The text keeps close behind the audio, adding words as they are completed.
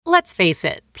Let's face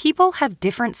it, people have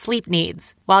different sleep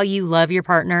needs. While you love your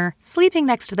partner, sleeping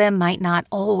next to them might not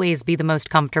always be the most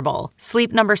comfortable.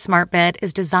 Sleep Number Smart Bed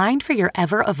is designed for your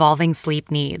ever-evolving sleep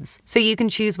needs, so you can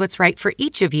choose what's right for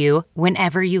each of you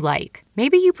whenever you like.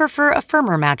 Maybe you prefer a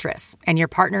firmer mattress and your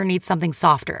partner needs something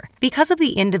softer. Because of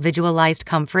the individualized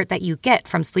comfort that you get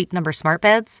from Sleep Number Smart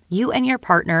Beds, you and your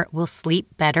partner will sleep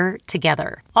better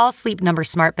together. All Sleep Number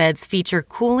Smart Beds feature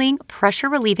cooling,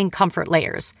 pressure-relieving comfort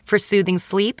layers for soothing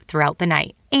sleep throughout the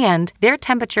night. And their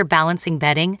temperature balancing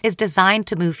bedding is designed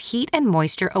to move heat and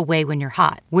moisture away when you're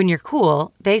hot. When you're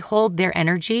cool, they hold their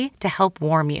energy to help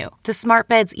warm you. The smart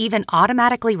beds even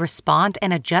automatically respond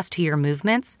and adjust to your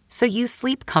movements, so you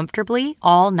sleep comfortably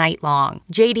all night long.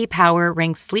 J.D. Power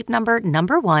ranks Sleep Number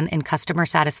 #1 in customer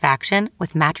satisfaction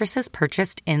with mattresses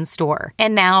purchased in-store.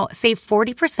 And now, save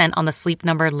 40% on the Sleep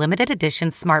Number limited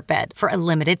edition smart bed for a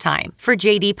limited time. For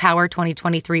J.D. Power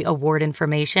 2023 award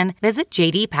information, visit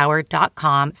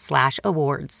jdpower.com/awards.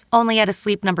 Only at a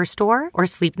Sleep Number store or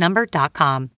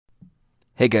sleepnumber.com.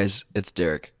 Hey guys, it's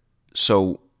Derek.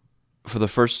 So for the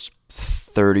first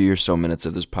 30 or so minutes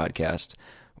of this podcast,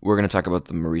 we're going to talk about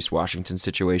the Maurice Washington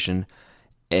situation.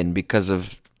 And because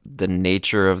of the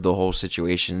nature of the whole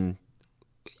situation,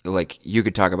 like you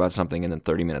could talk about something and then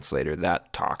 30 minutes later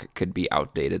that talk could be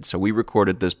outdated. So we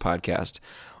recorded this podcast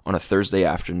on a Thursday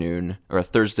afternoon, or a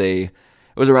Thursday, it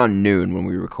was around noon when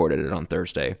we recorded it on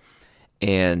Thursday.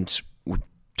 And we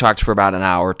talked for about an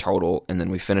hour total, and then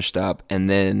we finished up. And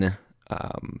then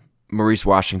Maurice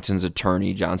Washington's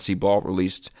attorney, John C. Ball,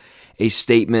 released a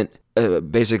statement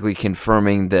basically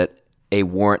confirming that a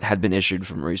warrant had been issued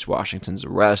for Maurice Washington's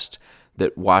arrest,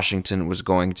 that Washington was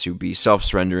going to be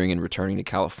self-surrendering and returning to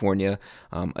California.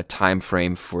 A time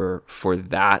frame for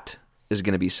that is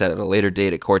going to be set at a later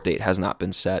date. A court date has not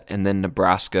been set. And then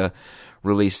Nebraska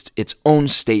released its own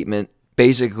statement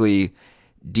basically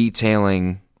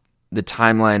detailing the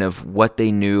timeline of what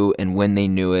they knew and when they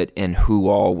knew it and who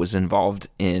all was involved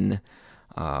in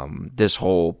this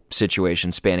whole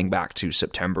situation spanning back to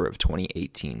September of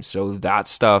 2018. So that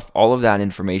stuff, all of that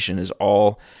information is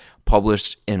all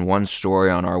published in one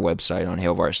story on our website on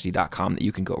hailvarsity.com that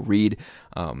you can go read.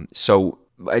 So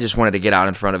I just wanted to get out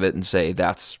in front of it and say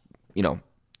that's,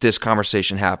 this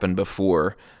conversation happened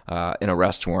before an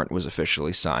arrest warrant was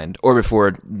officially signed, or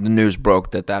before the news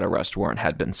broke that arrest warrant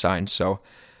had been signed. So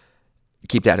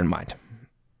keep that in mind.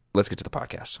 Let's get to the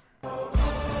podcast.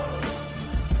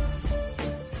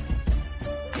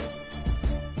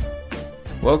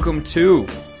 Welcome to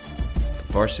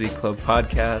the Varsity Club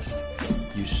podcast.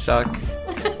 You suck.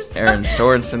 Aaron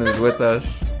Sorensen is with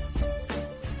us.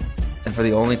 And for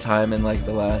the only time in like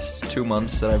the last 2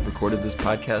 months that I've recorded this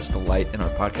podcast, the light in our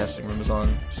podcasting room is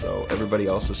on. So everybody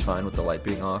else is fine with the light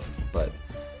being off, but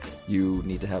you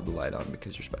need to have the light on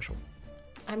because you're special.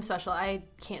 I'm special. I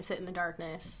can't sit in the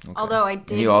darkness. Okay. Although I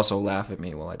did. And you also laugh at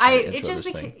me while I try to intro this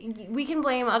thing. We can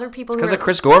blame other people. It's because of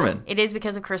Chris Gorman. It is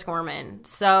because of Chris Gorman.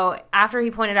 So after he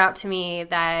pointed out to me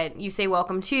that you say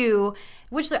welcome to,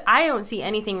 which I don't see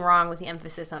anything wrong with the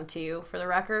emphasis on to, for the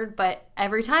record, but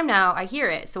every time now I hear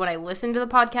it. So when I listen to the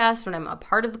podcast, when I'm a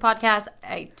part of the podcast,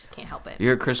 I just can't help it. You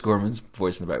hear Chris Gorman's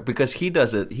voice in the back because he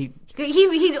does it. He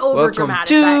over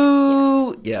dramatizes.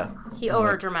 Yes. Yeah. He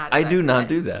over dramatizes. I do not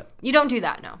do that. You don't do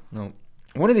that, no. No.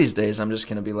 One of these days, I'm just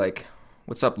gonna be like,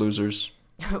 "What's up, losers?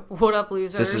 What up,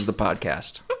 losers? This is the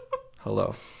podcast."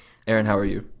 Hello, Aaron. How are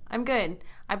you? I'm good.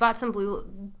 I bought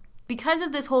some because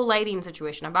of this whole lighting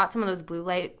situation. I bought some of those blue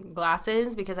light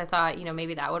glasses because I thought,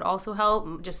 maybe that would also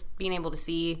help, just being able to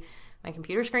see my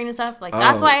computer screen and stuff.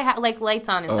 That's why I have lights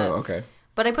on and stuff. Oh, okay.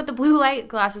 But I put the blue light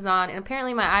glasses on, and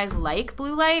apparently my eyes like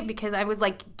blue light because I was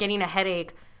getting a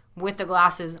headache with the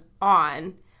glasses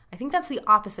on. I think that's the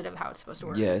opposite of how it's supposed to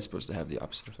work. Yeah, it's supposed to have the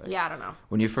opposite effect. Yeah, I don't know.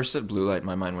 When you first said blue light,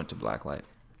 my mind went to black light.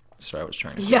 So I was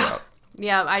trying to figure out.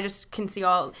 Yeah, I just can see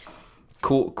all.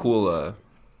 Cool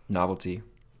novelty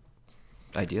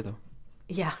idea, though.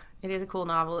 Yeah, it is a cool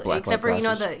novel. Black Except light for,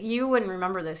 glasses. you wouldn't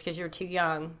remember this because you're too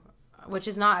young, which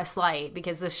is not a slight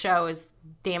because this show has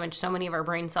damaged so many of our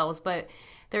brain cells. But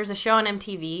there's a show on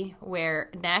MTV where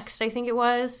Next, I think it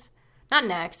was. Not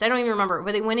Next, I don't even remember.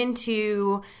 But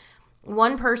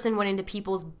one person went into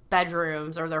people's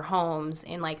bedrooms or their homes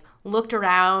and looked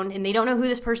around, and they don't know who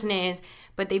this person is,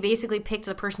 but they basically picked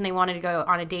the person they wanted to go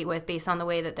on a date with based on the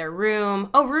way that their room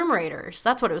raiders,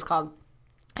 that's what it was called.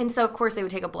 And so of course they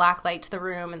would take a black light to the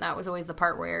room, and that was always the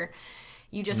part where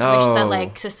you just wish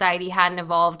that society hadn't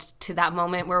evolved to that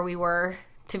moment where we were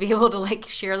to be able to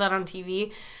share that on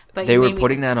TV. But they were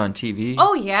putting that on TV?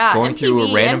 Oh yeah. Going MTV, through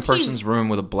a random person's room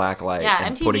with a black light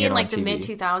and MTV putting it in on TV. the mid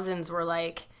 2000s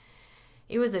were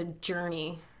it was a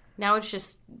journey. Now it's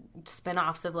just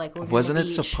spin-offs of like Laguna Wasn't it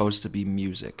Beach. supposed to be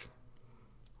music?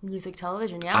 Music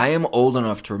television, yeah. I am old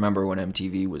enough to remember when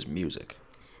MTV was music.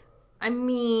 I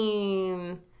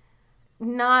mean,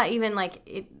 not even like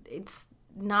it's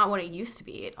not what it used to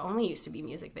be. It only used to be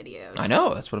music videos. I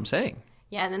know, that's what I'm saying.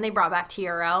 Yeah, and then they brought back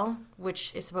TRL,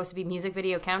 which is supposed to be music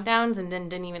video countdowns, and then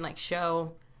didn't even like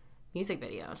show music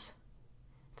videos.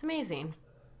 It's amazing.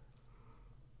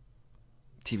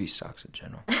 TV sucks in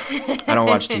general. I don't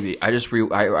watch TV. I just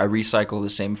I recycle the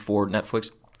same 4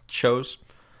 Netflix shows.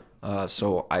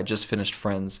 So I just finished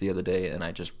Friends the other day, and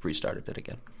I just restarted it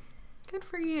again. Good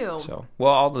for you. So,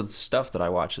 well, all the stuff that I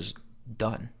watch is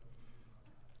done.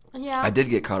 Yeah. I did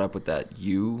get caught up with that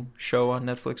You show on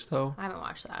Netflix, though. I haven't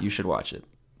watched that. You should watch it.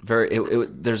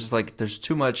 There's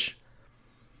too much.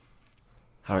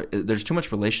 There's too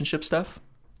much relationship stuff,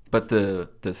 but the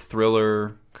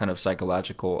thriller kind of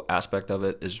psychological aspect of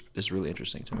it is really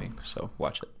interesting to me. So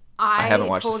watch it. I haven't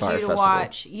watched the Fire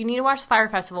Festival. You need to watch the Fire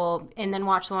Festival and then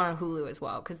watch the one on Hulu as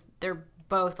well, because they're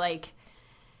both like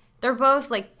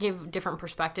give different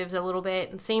perspectives a little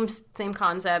bit. Same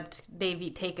concept. They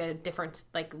take a different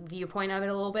like viewpoint of it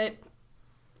a little bit.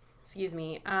 Excuse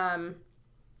me.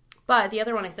 But the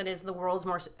other one I said is The World's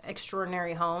Most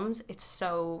Extraordinary Homes. It's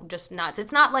so just nuts.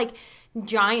 It's not like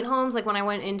giant homes like when I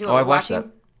went into it. I've watched that.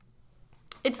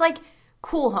 It's like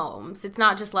cool homes. It's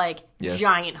not just like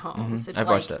giant homes. Mm-hmm. I've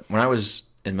watched that. When I was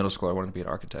in middle school, I wanted to be an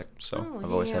architect, so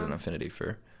I've always had an affinity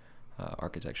for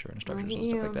architecture and structures and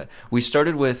stuff like that. We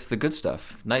started with the good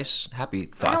stuff. Nice, happy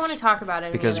thoughts. I don't want to talk about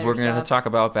it because we're going to talk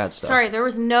about bad stuff. Sorry, there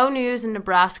was no news in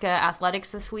Nebraska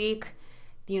athletics this week.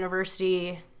 The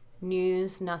university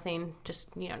news, nothing.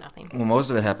 Just, nothing. Well, most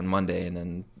of it happened Monday, and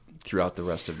then throughout the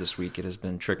rest of this week, it has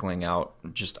been trickling out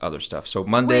just other stuff. So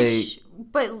Monday...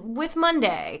 But with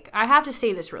Monday, I have to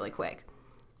say this really quick.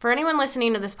 For anyone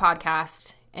listening to this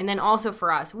podcast, and then also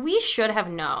for us, we should have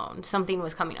known something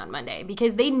was coming on Monday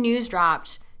because they news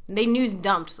dumped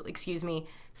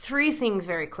 3 things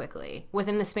very quickly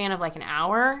within the span of like an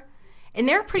hour. And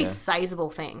they're pretty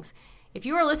sizable things. If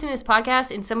you are listening to this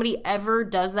podcast and somebody ever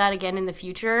does that again in the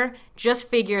future, just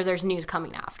figure there's news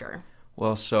coming after.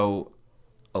 Well, so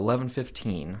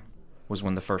 11/15 was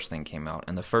when the first thing came out.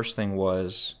 And the first thing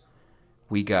was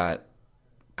we got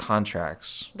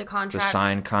contracts. The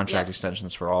signed contract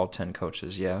extensions for all 10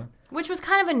 coaches, yeah. Which was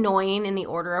kind of annoying in the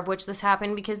order of which this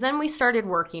happened because then we started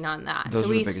working on that. Those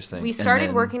were the biggest things. We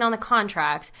started working on the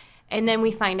contracts, and then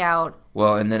we find out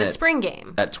the spring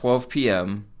game. At 12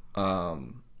 p.m.,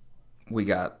 we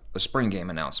got a spring game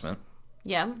announcement.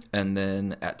 Yeah. And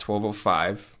then at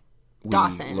 12:05,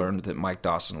 we learned that Mike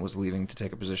Dawson was leaving to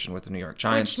take a position with the New York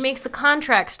Giants. Which makes the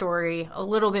contract story a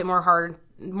little bit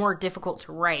more difficult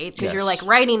to write because you're like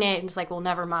writing it and it's like, well,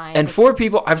 never mind. And for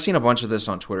people, I've seen a bunch of this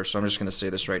on Twitter, so I'm just going to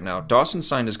say this right now. Dawson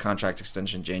signed his contract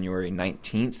extension January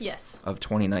 19th of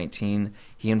 2019.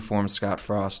 He informed Scott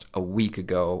Frost a week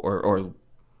ago, or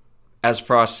as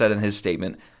Frost said in his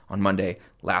statement on Monday,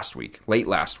 late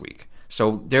last week.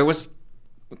 So there was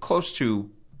close to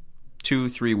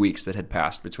 2-3 weeks that had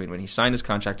passed between when he signed his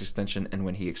contract extension and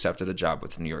when he accepted a job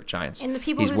with the New York Giants. And the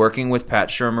people he's working with Pat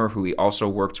Shurmur, who he also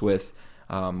worked with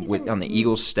on the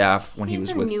Eagles staff when he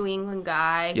was with... He's a New England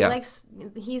guy. Yeah.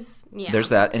 There's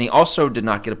that. And he also did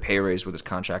not get a pay raise with his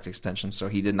contract extension, so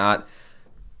he did not...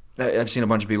 I've seen a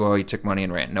bunch of people, he took money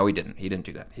and ran. No, he didn't. He didn't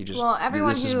do that. He just...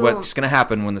 This is what's going to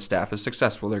happen when the staff is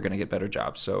successful. They're going to get better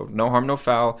jobs. So no harm, no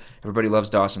foul. Everybody loves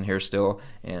Dawson here still,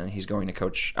 and he's going to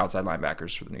coach outside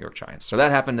linebackers for the New York Giants. So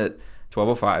that happened at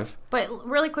 12:05. But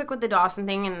really quick with the Dawson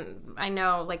thing, and I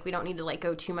know we don't need to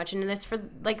go too much into this.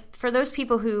 For those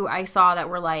people who I saw that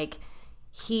were like,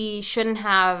 he shouldn't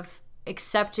have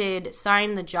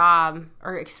signed the job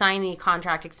or signed the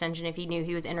contract extension if he knew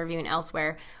he was interviewing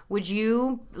elsewhere. Would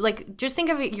you just think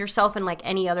of it yourself in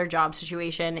any other job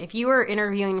situation? If you were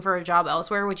interviewing for a job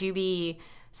elsewhere, would you be...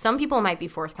 Some people might be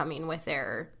forthcoming with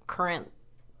their current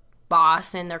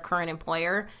boss and their current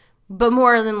employer, but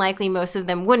more than likely most of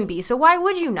them wouldn't be. So why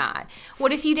would you not?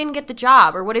 What if you didn't get the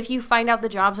job? Or what if you find out the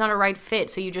job's not a right fit,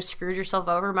 so you just screwed yourself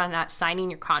over by not signing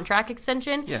your contract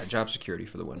extension? Yeah, job security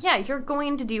for the win. Yeah, you're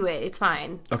going to do it. It's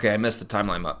fine. Okay, I missed the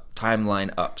timeline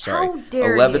up. Sorry. How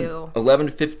dare you?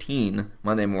 11:15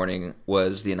 Monday morning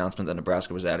was the announcement that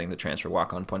Nebraska was adding the transfer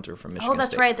walk-on punter from Michigan State. Oh,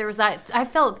 that's right. There was that. I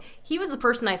felt he was the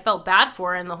person I felt bad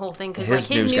for in the whole thing because his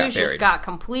news just got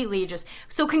completely just...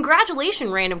 So congratulations,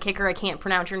 random kicker. I can't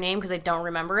pronounce your name because I don't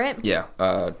remember it. Yeah.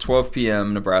 12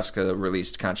 p.m. Nebraska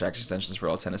released contract extensions for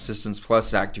all 10 assistants plus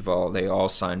Zach Duvall. They all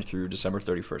signed through December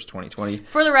 31st, 2020.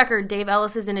 For the record, Dave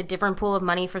Ellis is in a different pool of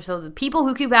money so the people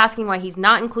who keep asking why he's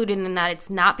not included in that, it's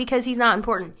not because he's not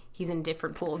important. he's in a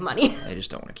different pool of money. I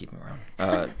just don't want to keep him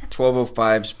around.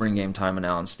 12:05 spring game time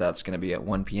announced. That's going to be at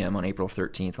 1 p.m. on April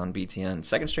 13th on BTN.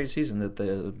 Second straight season that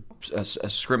a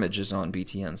scrimmage is on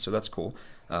BTN, so that's cool.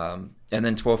 And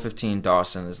then 12:15,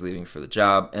 Dawson is leaving for the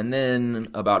job. And then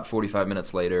about 35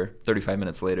 minutes later,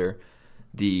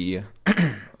 the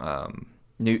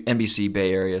new NBC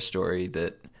Bay Area story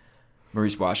that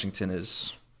Maurice Washington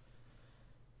is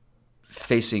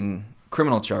facing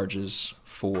criminal charges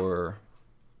for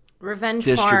revenge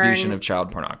distribution porn of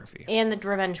child pornography. and the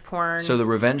revenge porn. So the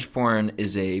revenge porn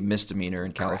is a misdemeanor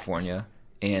in California,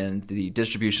 and the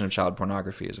distribution of child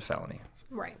pornography is a felony.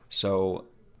 Right. So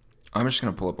I'm just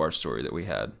going to pull up our story that we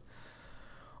had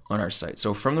on our site.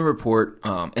 So from the report,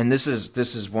 and this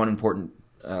is one important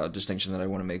distinction that I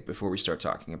want to make before we start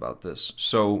talking about this.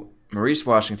 So Maurice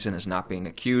Washington is not being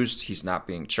accused. He's not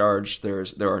being charged.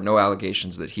 There are no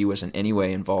allegations that he was in any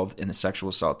way involved in the sexual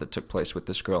assault that took place with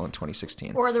this girl in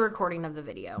 2016. Or the recording of the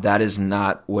video. That is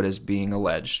not what is being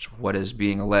alleged. What is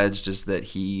being alleged is that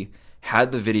he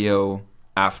had the video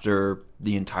after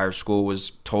the entire school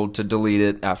was told to delete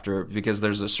it, because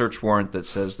there's a search warrant that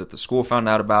says that the school found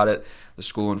out about it. The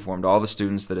school informed all the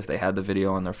students that if they had the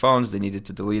video on their phones, they needed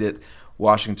to delete it.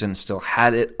 Washington still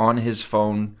had it on his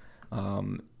phone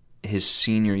his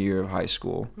senior year of high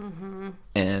school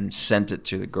and sent it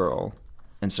to the girl.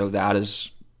 And so that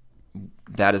is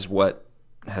what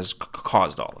has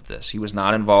caused all of this. He was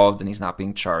not involved, and he's not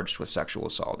being charged with sexual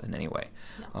assault in any way.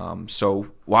 No.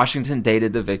 So Washington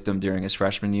dated the victim during his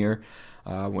freshman year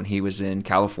when he was in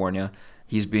California.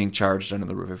 He's being charged under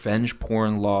the revenge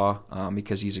porn law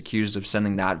because he's accused of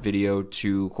sending that video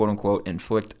to, quote-unquote,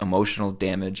 inflict emotional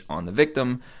damage on the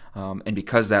victim. And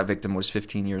because that victim was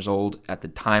 15 years old at the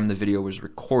time the video was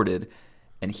recorded,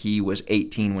 and he was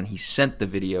 18 when he sent the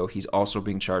video, he's also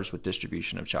being charged with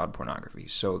distribution of child pornography.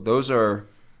 So those are,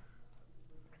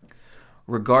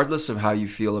 regardless of how you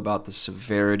feel about the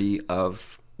severity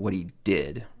of what he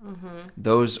did,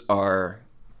 those are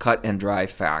cut and dry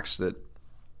facts that,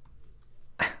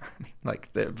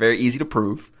 they're very easy to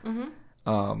prove.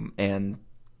 And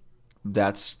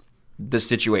that's the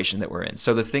situation that we're in.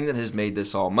 So the thing that has made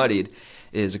this all muddied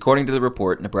is, according to the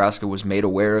report, Nebraska was made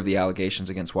aware of the allegations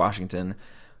against Washington,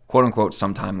 quote-unquote,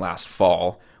 sometime last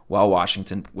fall, while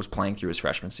Washington was playing through his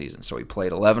freshman season. So he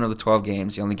played 11 of the 12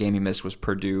 games. The only game he missed was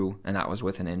Purdue, and that was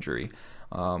with an injury.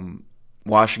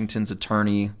 Washington's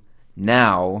attorney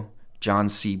now, John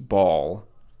C. Ball,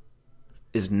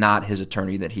 is not his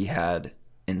attorney that he had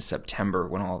in September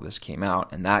when all of this came out,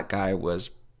 and that guy was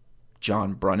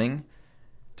John Brunning.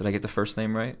 Did I get the first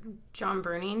name right? John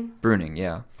Bruning. Bruning,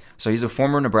 yeah. So he's a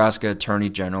former Nebraska Attorney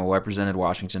General, represented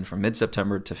Washington from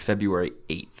mid-September to February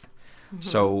 8th.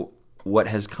 So what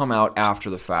has come out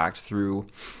after the fact through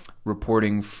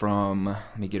reporting from,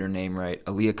 let me get her name right,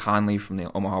 Aaliyah Conley from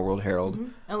the Omaha World Herald.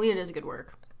 Aaliyah does good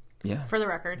work. Yeah. For the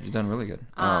record. She's done really good.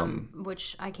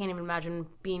 Which I can't even imagine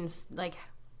being,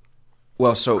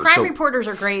 crime reporters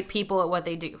are great people at what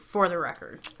they do, for the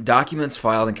record. Documents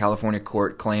filed in California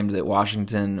court claimed that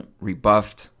Washington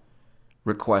rebuffed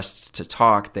requests to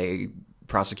talk.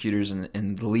 Prosecutors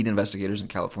and the lead investigators in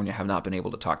California have not been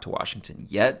able to talk to Washington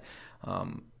yet.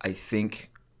 I think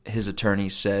his attorney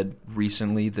said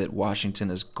recently that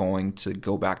Washington is going to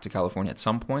go back to California at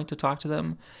some point to talk to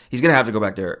them. He's going to have to go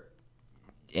back there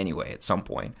anyway at some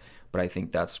point. But I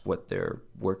think that's what they're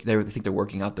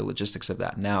working out the logistics of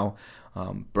that now.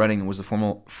 Brunning was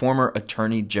the former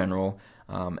attorney general,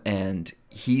 and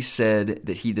he said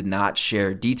that he did not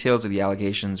share details of the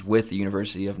allegations with the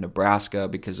University of Nebraska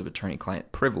because of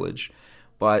attorney-client privilege.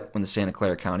 But when the Santa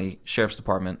Clara County Sheriff's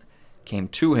Department came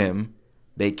to him,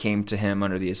 they came to him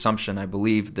under the assumption, I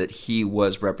believe, that he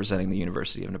was representing the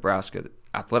University of Nebraska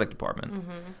athletic department.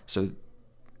 So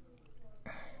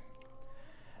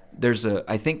there's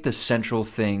I think the central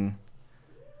thing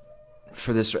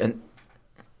for this, and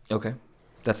okay,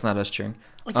 that's not us cheering.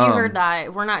 If you heard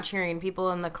that, we're not cheering.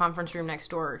 People in the conference room next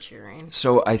door are cheering.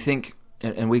 So I think,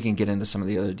 and we can get into some of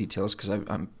the other details because I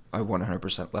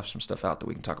 100% left some stuff out that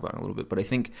we can talk about in a little bit. But I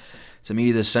think, to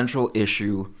me, the central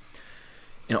issue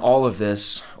in all of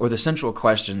this, or the central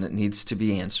question that needs to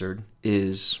be answered,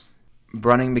 is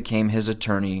Brunning became his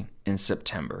attorney in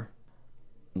September.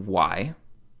 Why?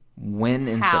 When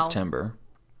in September?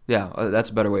 Yeah, that's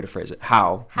a better way to phrase it.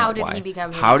 How? How did he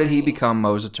become his How did attorney? he become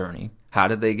Mo's attorney? How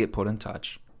did they get put in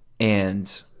touch?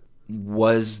 And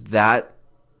was that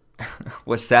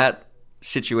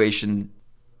situation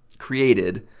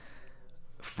created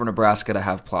for Nebraska to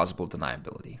have plausible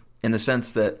deniability? In the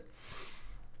sense that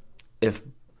if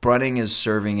Brunning is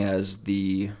serving as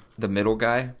the middle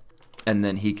guy, and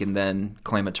then he can then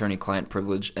claim attorney-client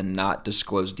privilege and not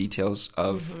disclose details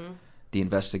of the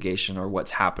investigation or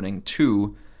what's happening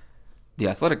to the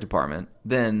athletic department,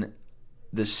 then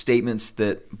the statements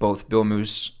that both Bill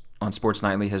Moose on Sports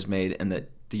Nightly has made and that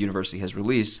the university has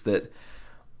released, that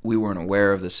we weren't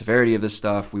aware of the severity of this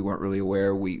stuff, we weren't really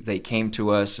aware, they came to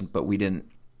us, but we didn't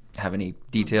have any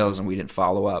details and we didn't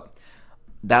follow up.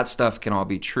 That stuff can all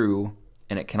be true,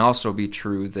 and it can also be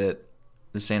true that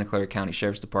the Santa Clara County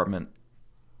Sheriff's Department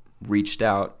reached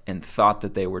out and thought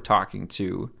that they were talking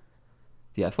to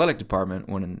the athletic department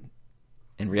when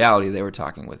in reality they were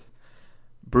talking with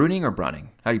Bruning or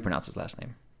Brunning? How do you pronounce his last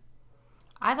name?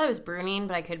 I thought it was Bruning,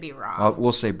 but I could be wrong. Well,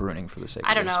 we'll say Bruning for the sake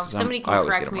I of don't this. know. Somebody can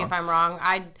correct me if I'm wrong.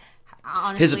 I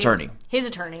honestly... His attorney. His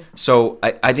attorney. So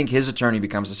I think his attorney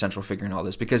becomes the central figure in all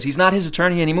this because he's not his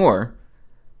attorney anymore.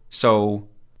 So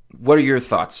what are your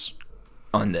thoughts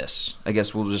on this? I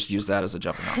guess we'll just use that as a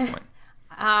jumping off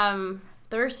point.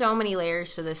 There are so many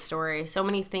layers to this story, so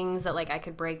many things that I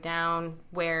could break down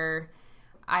where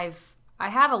I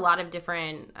have a lot of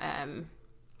different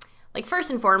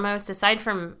first and foremost, aside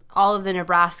from all of the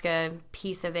Nebraska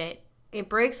piece of it, it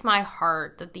breaks my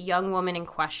heart that the young woman in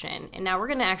question, and now we're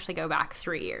going to actually go back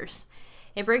 3 years.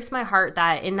 It breaks my heart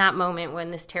that in that moment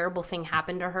when this terrible thing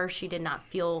happened to her, she did not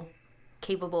feel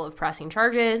capable of pressing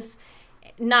charges.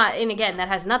 And again, that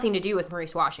has nothing to do with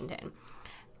Maurice Washington.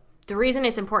 The reason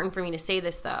it's important for me to say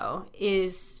this, though,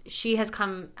 is she has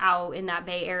come out in that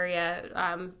Bay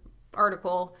Area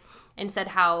article and said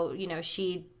how,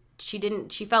 she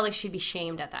felt like she'd be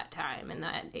shamed at that time and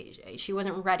that she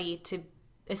wasn't ready to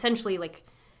essentially,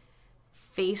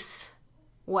 face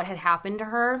what had happened to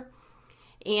her.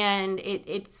 And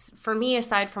it's, for me,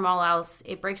 aside from all else,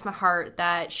 it breaks my heart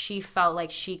that she felt like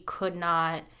she could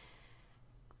not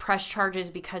press charges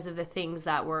because of the things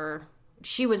that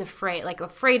she was afraid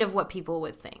of what people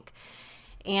would think.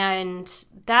 And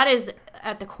that is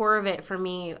at the core of it for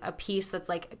me, a piece that's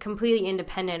completely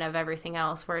independent of everything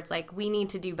else, where it's we need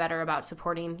to do better about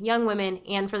supporting young women,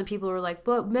 and for the people who are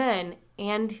but men,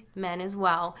 and men as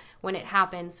well, when it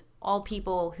happens, all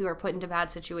people who are put into bad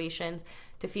situations,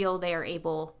 to feel they are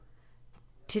able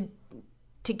to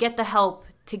get the help,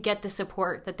 to get the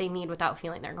support that they need without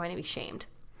feeling they're going to be shamed.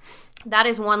 That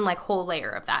is one whole layer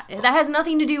of that. That has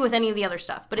nothing to do with any of the other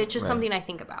stuff, but it's just something I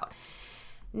think about.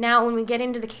 Now, when we get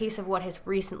into the case of what has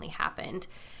recently happened,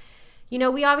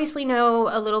 we obviously know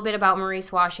a little bit about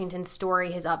Maurice Washington's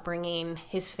story, his upbringing,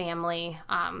 his family,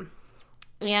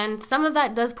 and some of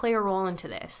that does play a role into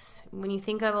this. When you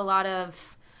think of a lot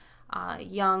of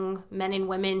young men and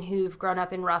women who've grown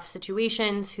up in rough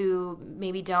situations, who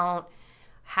maybe don't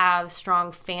have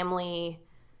strong family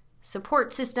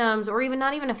support systems, or even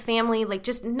not even a family,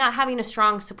 just not having a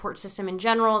strong support system in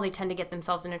general, they tend to get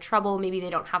themselves into trouble. Maybe they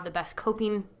don't have the best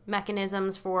coping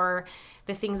mechanisms for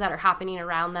the things that are happening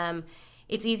around them.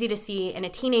 It's easy to see in a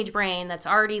teenage brain that's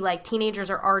already teenagers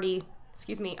are already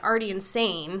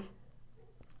insane.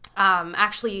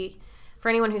 Actually, for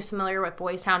anyone who's familiar with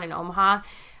Boys Town in Omaha,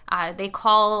 they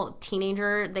call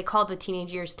the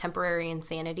teenage years temporary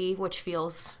insanity, which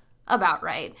feels about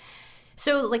right.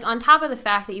 So, on top of the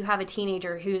fact that you have a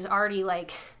teenager who's already,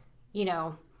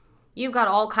 you've got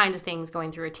all kinds of things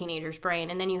going through a teenager's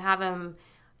brain, and then you have him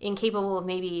incapable of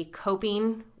maybe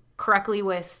coping correctly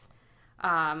with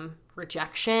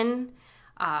rejection,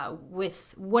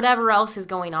 with whatever else is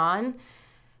going on,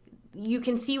 you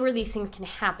can see where these things can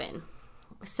happen.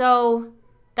 So,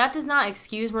 that does not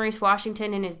excuse Maurice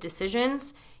Washington and his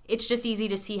decisions. It's just easy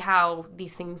to see how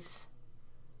these things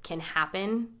can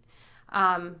happen.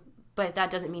 But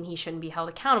that doesn't mean he shouldn't be held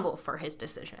accountable for his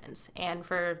decisions and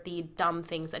for the dumb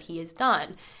things that he has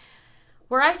done.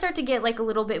 Where I start to get a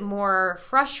little bit more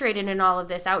frustrated in all of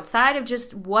this, outside of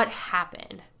just what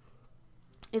happened,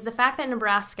 is the fact that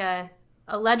Nebraska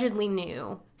allegedly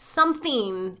knew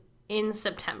something in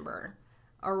September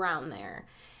around there.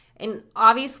 And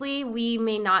obviously we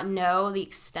may not know the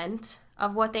extent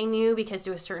of what they knew, because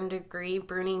to a certain degree,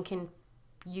 Bruning can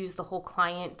use the whole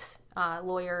client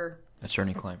lawyer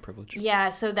attorney-client privilege. Yeah,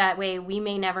 so that way we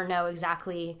may never know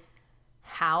exactly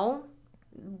how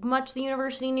much the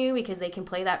university knew, because they can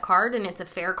play that card, and it's a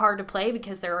fair card to play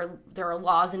because there are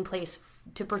laws in place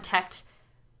to protect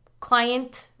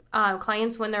clients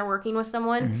when they're working with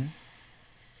someone. Mm-hmm.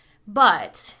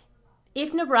 But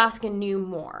if Nebraska knew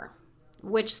more,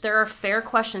 which there are fair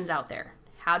questions out there,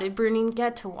 how did Bruning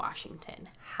get to Washington?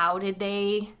 How did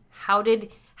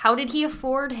he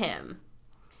afford him?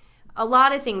 A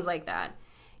lot of things like that.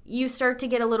 You start to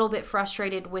get a little bit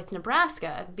frustrated with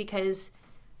Nebraska, because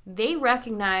they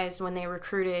recognized when they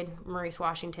recruited Maurice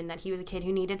Washington that he was a kid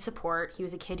who needed support. He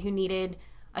was a kid who needed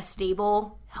a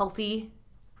stable, healthy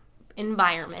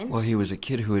environment. Well, he was a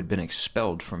kid who had been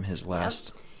expelled from his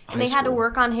last high And they had to school.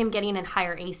 work on him getting a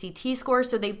higher ACT score,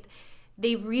 so they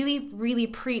really, really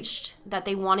preached that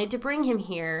they wanted to bring him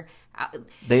here.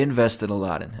 They invested a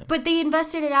lot in him. But they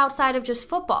invested it outside of just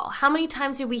football. How many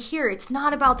times did we hear it's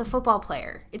not about the football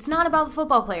player? It's not about the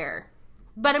football player.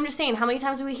 But I'm just saying, how many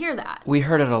times did we hear that? We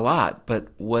heard it a lot, but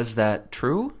was that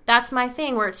true? That's my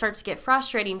thing where it starts to get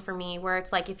frustrating for me, where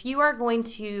it's like, if you are going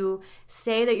to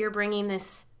say that you're bringing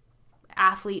this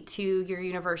athlete to your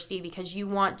university because you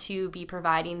want to be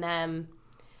providing them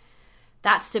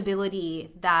that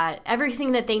stability, that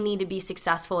everything that they need to be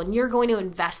successful, and you're going to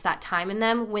invest that time in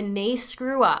them, when they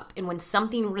screw up and when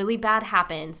something really bad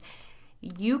happens,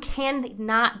 you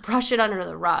cannot brush it under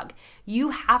the rug. You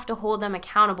have to hold them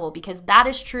accountable, because that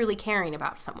is truly caring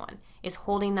about someone, is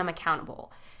holding them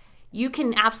accountable. You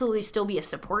can absolutely still be a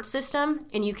support system,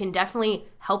 and you can definitely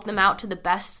help them out to the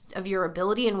best of your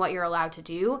ability and what you're allowed to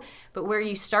do. But where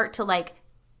you start to like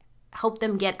help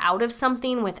them get out of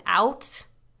something without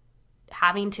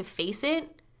having to face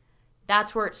it,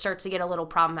 that's where it starts to get a little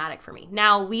problematic for me.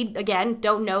 Now, we, again,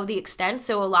 don't know the extent,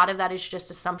 so a lot of that is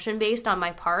just assumption based on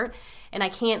my part, and I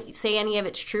can't say any of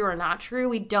it's true or not true.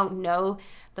 We don't know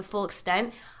the full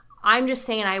extent. I'm just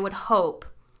saying I would hope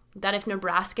that if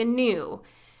Nebraska knew,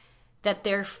 that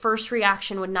their first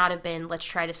reaction would not have been, let's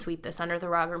try to sweep this under the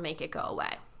rug or make it go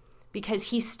away. Because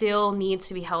he still needs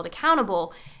to be held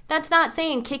accountable. That's not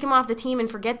saying kick him off the team and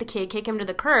forget the kid, kick him to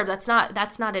the curb. That's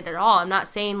not it at all. I'm not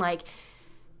saying like,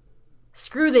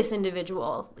 screw this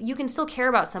individual. You can still care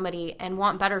about somebody and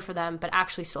want better for them, but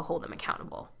actually still hold them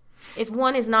accountable.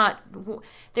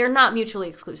 They're not mutually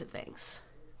exclusive things.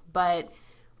 But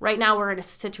right now we're in a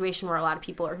situation where a lot of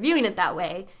people are viewing it that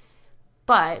way.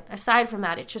 But aside from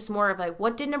that, it's just more of like,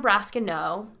 what did Nebraska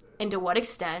know, and to what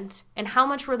extent, and how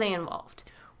much were they involved?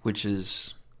 Which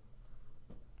is,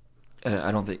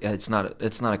 I don't think it's not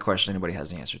a question anybody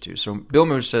has the answer to. So Bill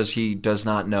Moose says he does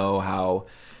not know how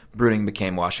Bruning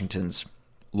became Washington's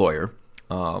lawyer.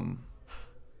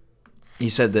 He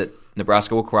said that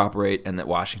Nebraska will cooperate and that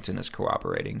Washington is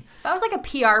cooperating. If I was like a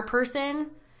PR person,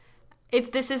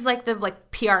 this is like the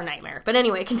PR nightmare. But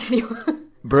anyway, continue.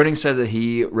 Bruning said that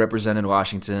he represented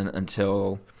Washington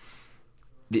until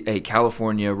a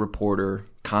California reporter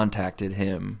contacted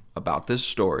him about this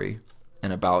story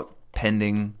and about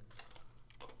pending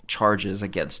charges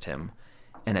against him.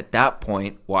 And at that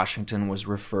point, Washington was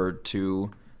referred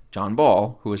to John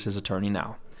Ball, who is his attorney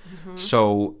now. Mm-hmm.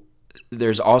 So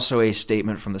there's also a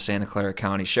statement from the Santa Clara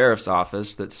County Sheriff's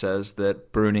Office that says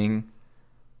that Bruning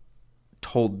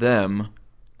told them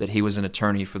that he was an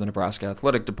attorney for the Nebraska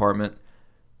Athletic Department,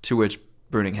 to which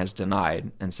Bruning has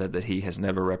denied and said that he has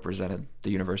never represented the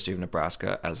University of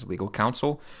Nebraska as legal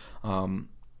counsel. But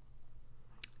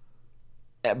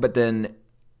then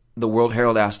the World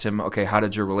Herald asked him, okay, how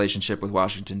did your relationship with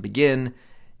Washington begin?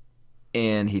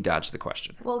 And he dodged the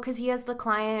question. Well, because he has the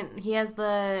client, he has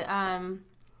the...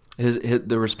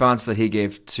 The response that he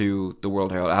gave to the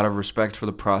World Herald, out of respect for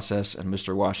the process and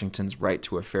Mr. Washington's right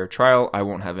to a fair trial, I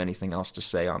won't have anything else to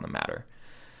say on the matter.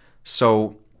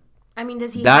 So... I mean,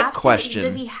 does he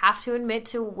have to admit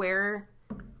to where?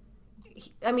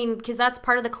 I mean, because that's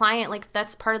part of the client, like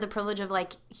that's part of the privilege of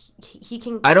like he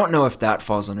can. I don't know if that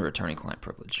falls under attorney-client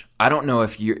privilege. I don't know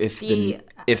if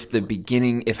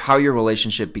how your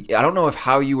relationship. I don't know if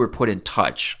how you were put in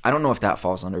touch. I don't know if that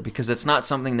falls under, because it's not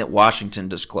something that Washington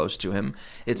disclosed to him.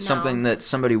 It's something that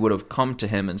somebody would have come to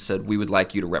him and said, "We would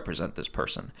like you to represent this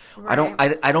person."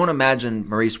 Right. I don't imagine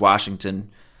Maurice Washington.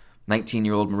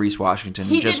 19-year-old Maurice Washington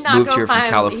who just moved here from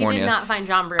California. He did not find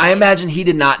John Bruning. I imagine he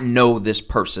did not know this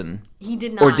person. He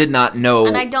did not. Or did not know.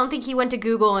 And I don't think he went to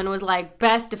Google and was like,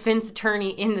 best defense attorney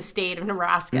in the state of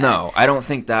Nebraska. No, I don't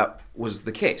think that was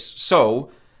the case. So,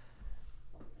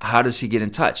 how does he get in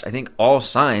touch? I think all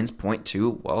signs point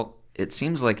to, well, it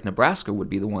seems like Nebraska would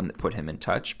be the one that put him in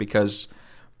touch, because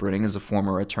Bruning is a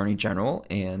former attorney general,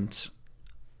 and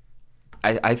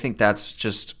I think that's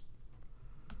just...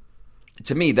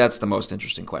 To me, that's the most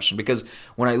interesting question, because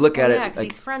when I look at it... Yeah, because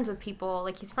he's friends with people,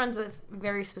 like he's friends with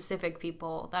very specific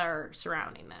people that are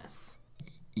surrounding this.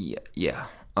 Yeah.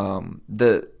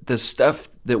 The stuff,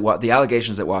 the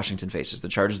allegations that Washington faces, the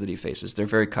charges that he faces, they're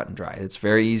very cut and dry. It's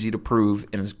very easy to prove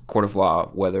in a court of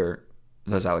law whether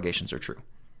those allegations are true.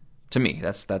 To me,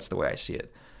 that's the way I see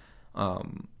it.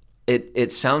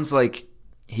 It sounds like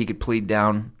he could plead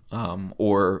down,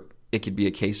 or it could be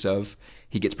a case of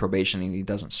he gets probation and he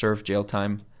doesn't serve jail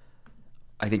time.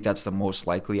 I think that's the most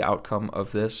likely outcome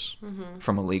of this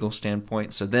from a legal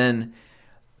standpoint. So then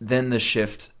the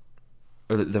shift,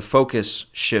 or the focus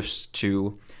shifts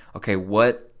to, okay,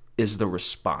 what is the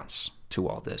response to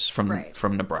all this from Right.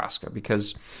 from Nebraska?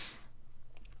 Because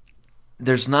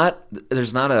there's not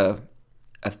a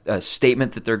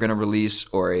statement that they're going to release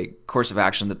or a course of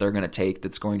action that they're going to take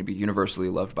that's going to be universally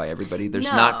loved by everybody.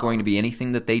 There's not going to be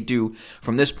anything that they do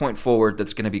from this point forward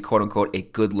that's going to be, quote unquote, a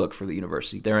good look for the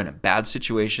university. They're in a bad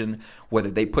situation. Whether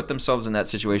they put themselves in that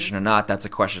situation or not, that's a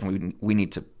question we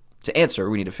need to answer.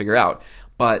 We need to figure out.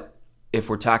 But if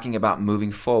we're talking about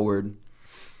moving forward,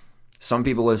 some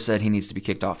people have said he needs to be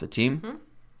kicked off the team.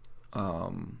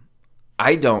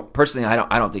 I don't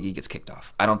think he gets kicked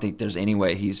off. I don't think there's any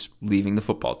way he's leaving the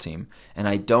football team. And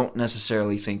I don't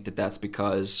necessarily think that that's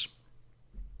because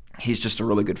he's just a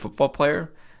really good football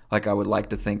player. Like, I would like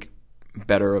to think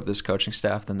better of this coaching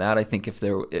staff than that. I think if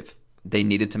they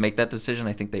needed to make that decision,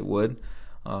 I think they would.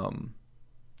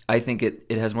 I think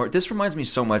it has more. This reminds me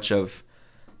so much of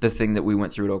the thing that we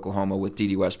went through at Oklahoma with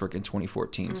D.D. Westbrook in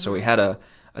 2014. So we had a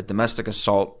domestic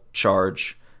assault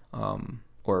charge.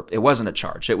 Or it wasn't a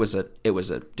charge. It was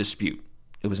a dispute.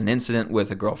 It was an incident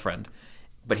with a girlfriend,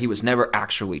 but he was never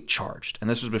actually charged. And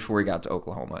this was before he got to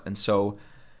Oklahoma. And so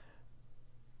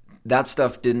that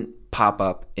stuff didn't pop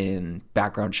up in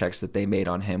background checks that they made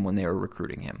on him when they were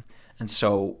recruiting him. And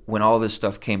so when all this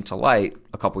stuff came to light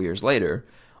a couple years later,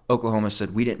 Oklahoma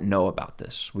said, we didn't know about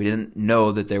this. We didn't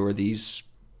know that there were these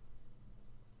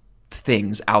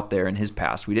things out there in his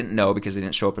past. We didn't know because they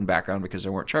didn't show up in background because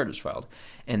there weren't charges filed.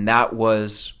 And that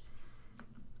was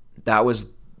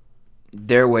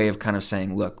their way of kind of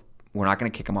saying, look, we're not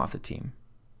going to kick him off the team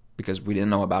because we didn't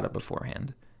know about it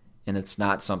beforehand. And it's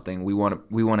not something we want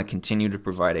to continue to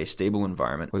provide a stable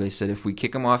environment where they said, if we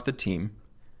kick him off the team,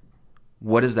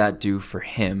 what does that do for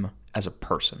him as a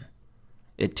person?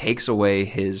 It takes away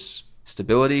his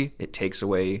stability. It takes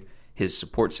away his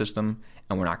support system.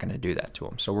 And we're not going to do that to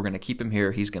him. So we're going to keep him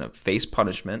here. He's going to face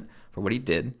punishment for what he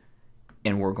did,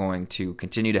 and we're going to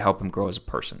continue to help him grow as a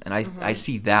person. And I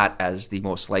see that as the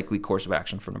most likely course of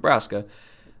action for Nebraska.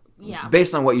 Yeah.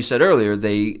 Based on what you said earlier,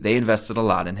 they invested a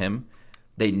lot in him.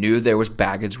 They knew there was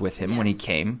baggage with him when he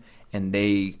came, and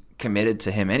they committed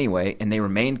to him anyway, and they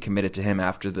remained committed to him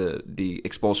after the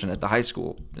expulsion at the high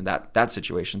school, that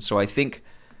situation. So I think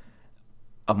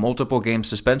a multiple game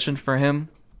suspension for him,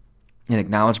 an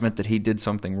acknowledgement that he did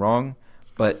something wrong,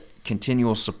 but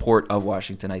continual support of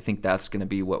Washington. I think that's going to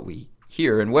be what we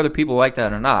hear. And whether people like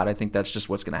that or not, I think that's just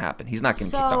what's going to happen. He's not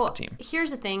getting kicked off the team.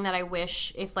 Here's the thing that I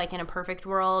wish, if like in a perfect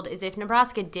world, is if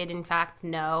Nebraska did in fact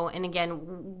know, and again,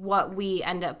 what we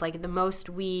end up, like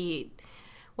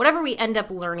whatever we end up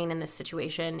learning in this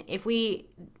situation, if we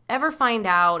ever find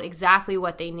out exactly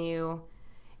what they knew,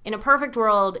 in a perfect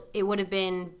world, it would have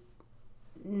been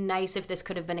nice if this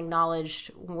could have been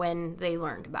acknowledged when they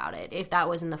learned about it, if that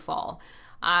was in the fall,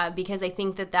 because I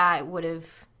think that would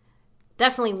have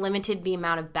definitely limited the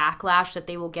amount of backlash that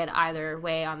they will get either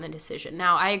way on the decision.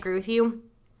 Now, I agree with you.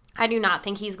 I do not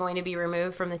think he's going to be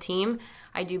removed from the team.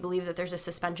 I do believe that there's a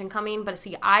suspension coming, but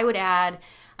see, I would add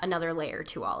another layer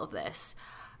to all of this,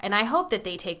 and I hope that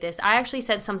they take this. I actually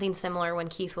said something similar when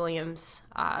Keith Williams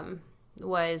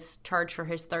was charged for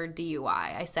his third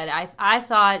DUI. I said I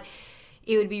thought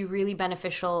it would be really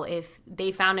beneficial if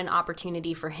they found an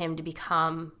opportunity for him to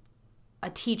become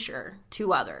a teacher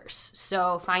to others.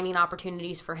 So finding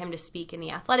opportunities for him to speak in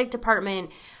the athletic department,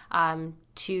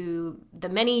 to the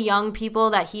many young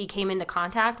people that he came into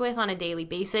contact with on a daily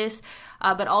basis,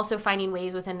 but also finding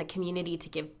ways within the community to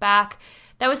give back.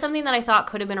 That was something that I thought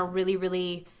could have been a really,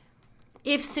 really,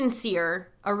 if sincere,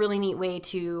 a really neat way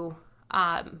to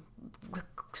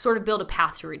sort of build a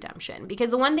path to redemption. Because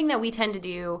the one thing that we tend to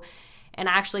do, and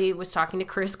I actually was talking to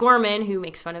Chris Gorman, who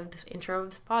makes fun of this intro of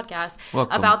this podcast,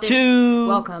 about this.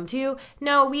 Welcome to.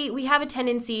 No, we have a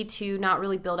tendency to not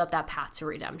really build up that path to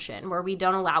redemption, where we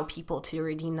don't allow people to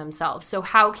redeem themselves. So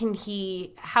how can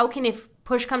if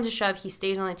push comes to shove, he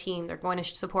stays on the team, they're going to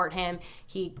support him,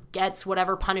 he gets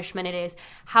whatever punishment it is,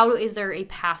 how is there a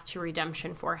path to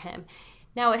redemption for him?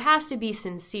 Now, it has to be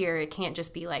sincere. It can't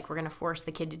just be like, we're going to force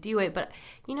the kid to do it. But,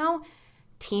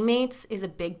 teammates is a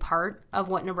big part of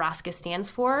what Nebraska stands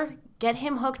for. Get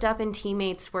him hooked up in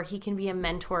teammates where he can be a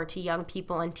mentor to young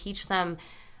people and teach them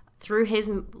through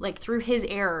his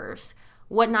errors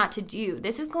what not to do.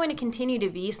 This is going to continue to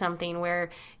be something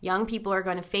where young people are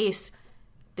going to face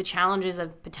the challenges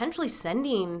of potentially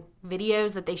sending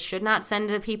videos that they should not send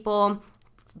to people,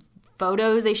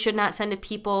 photos they should not send to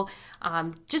people,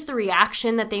 just the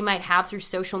reaction that they might have through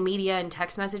social media and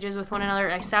text messages with one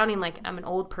another. I'm sounding like I'm an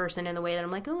old person in the way that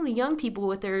I'm like, oh, the young people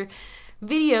with their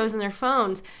videos and their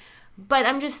phones. But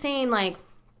I'm just saying, like,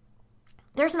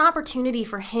 there's an opportunity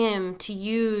for him to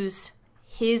use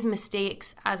his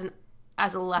mistakes as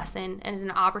as a lesson and as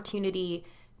an opportunity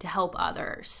to help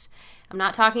others. I'm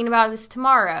not talking about this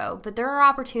tomorrow, but there are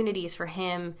opportunities for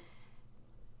him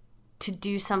to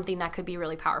do something that could be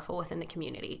really powerful within the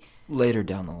community. Later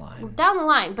down the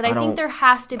line. But I think there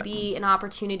has to be an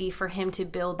opportunity for him to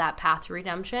build that path to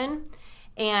redemption.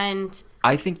 And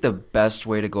I think the best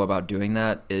way to go about doing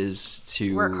that is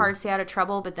to work hard, stay out of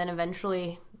trouble, but then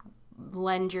eventually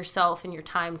lend yourself and your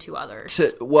time to others.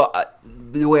 The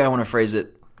way I want to phrase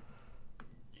it,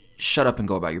 shut up and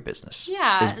go about your business.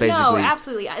 Yeah, is basically, no,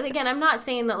 absolutely. Again, I'm not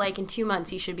saying that like in 2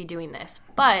 months he should be doing this,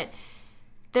 but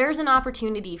there's an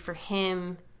opportunity for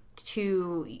him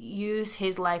to use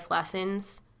his life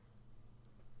lessons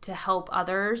to help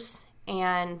others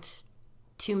and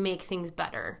to make things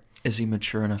better. Is he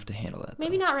mature enough to handle that?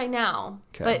 Maybe not right now.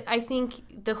 Okay. But I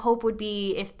think the hope would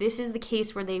be if this is the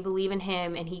case where they believe in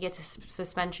him and he gets a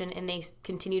suspension and they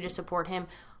continue to support him,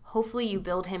 hopefully you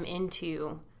build him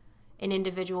into an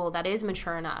individual that is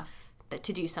mature enough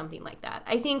to do something like that.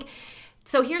 I think,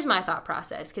 so here's my thought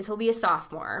process, because he'll be a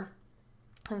sophomore.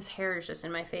 His hair is just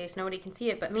in my face. Nobody can see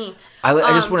it but me. I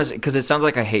just want to say, because it sounds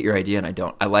like I hate your idea, and I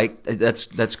don't. I like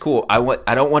that's cool. I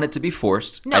don't want it to be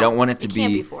forced. No, I don't want it to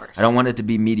can't be forced. I don't want it to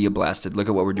be media blasted. Look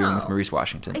at what we're doing with Maurice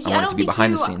Washington. I want it to be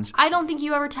behind the scenes. I don't think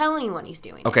you ever tell anyone he's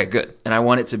doing it. Okay, good. And I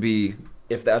want it to be,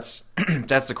 if that's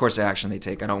that's the course of action they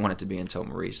take, I don't want it to be until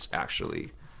Maurice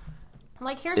actually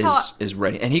like is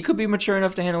ready. And he could be mature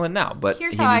enough to handle it now, but he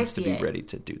needs to be ready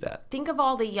to do that. Think of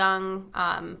all the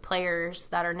young players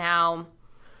that are now.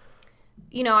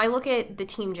 You know, I look at the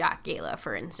Team Jack Gala,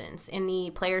 for instance, and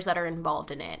the players that are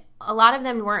involved in it. A lot of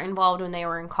them weren't involved when they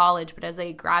were in college, but as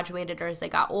they graduated or as they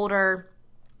got older,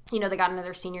 you know, they got into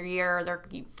their senior year or their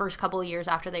first couple of years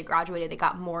after they graduated, they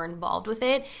got more involved with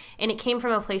it. And it came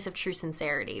from a place of true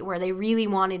sincerity where they really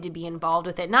wanted to be involved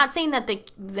with it. Not saying that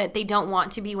they don't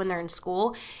want to be when they're in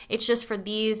school. It's just for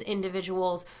these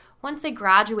individuals, once they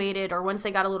graduated or once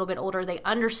they got a little bit older, they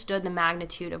understood the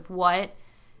magnitude of what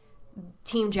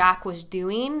Team Jack was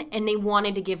doing, and they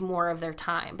wanted to give more of their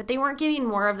time. But they weren't giving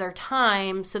more of their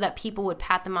time so that people would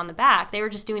pat them on the back. They were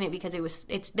just doing it because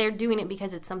they're doing it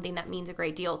because it's something that means a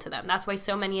great deal to them. That's why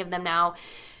so many of them now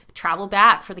travel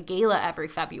back for the gala every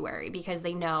February, because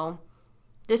they know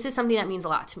this is something that means a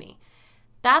lot to me.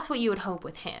 That's what you would hope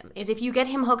with him, is if you get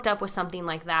him hooked up with something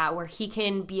like that where he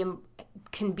can be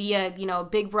a you know,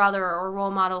 big brother or role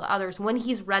model to others when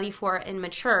he's ready for it and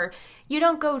mature. You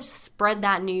don't go spread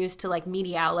that news to like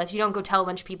media outlets. You don't go tell a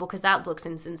bunch of people because that looks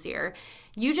insincere.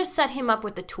 You just set him up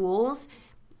with the tools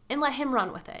and let him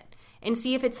run with it and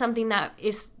see if it's something that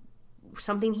is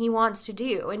something he wants to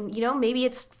do. And, you know, maybe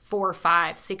it's 4,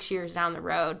 5, 6 years down the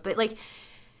road. But like,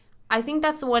 I think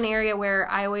that's the one area where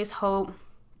I always hope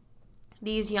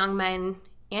these young men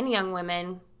and young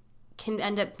women can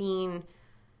end up being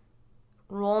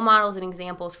role models and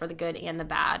examples for the good and the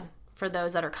bad for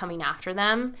those that are coming after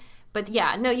them. But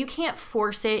yeah, no, you can't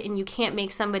force it and you can't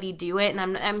make somebody do it.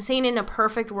 And I'm saying in a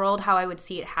perfect world how I would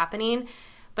see it happening.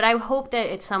 But I hope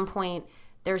that at some point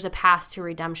there's a path to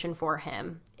redemption for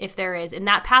him, if there is. And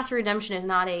that path to redemption is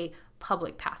not a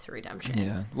public path to redemption.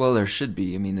 Yeah, well, there should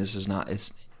be. I mean, this is not...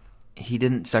 He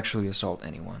didn't sexually assault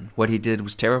anyone. What he did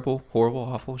was terrible, horrible,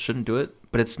 awful. Shouldn't do it.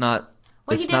 But it's not...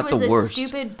 What he did was a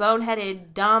stupid,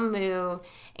 boneheaded, dumb move,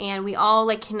 and we all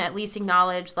like can at least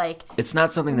acknowledge like it's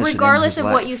not something that regardless should of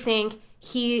end his what life. you think,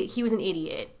 he was an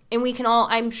idiot, and we can all.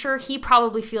 I'm sure he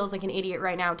probably feels like an idiot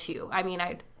right now too. I mean,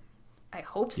 I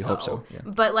hope so. You hope so, yeah.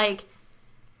 But like,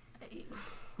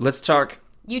 let's talk.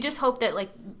 You just hope that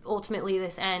like ultimately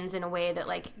this ends in a way that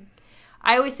like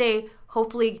I always say,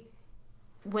 hopefully,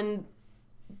 when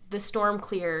the storm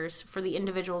clears for the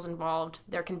individuals involved,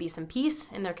 there can be some peace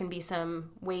and there can be some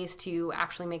ways to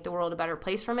actually make the world a better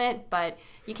place from it. But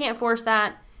you can't force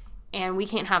that, and we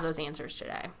can't have those answers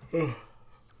today.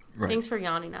 Right. Thanks for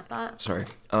yawning at that. Sorry.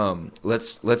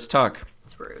 Let's talk.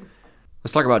 It's rude.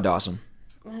 Let's talk about Dawson.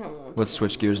 I don't want Let's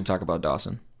switch gears and talk about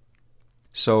Dawson.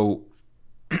 So,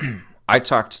 I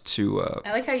talked to...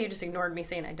 I like how you just ignored me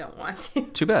saying I don't want to.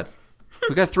 Too bad.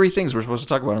 We got 3 things we're supposed to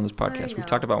talk about on this podcast. We've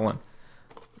talked about 1.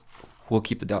 We'll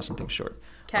keep the Dawson thing short.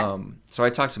 Okay. So I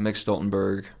talked to Mick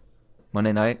Stoltenberg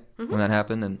Monday night when that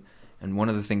happened, and one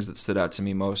of the things that stood out to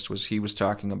me most was he was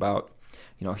talking about,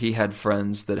 you know, he had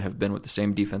friends that have been with the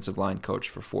same defensive line coach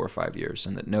for 4 or 5 years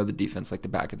and that know the defense like the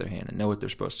back of their hand and know what they're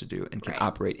supposed to do and can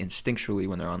operate instinctually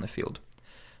when they're on the field.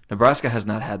 Nebraska has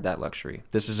not had that luxury.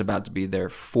 This is about to be their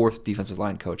 4th defensive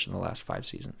line coach in the last 5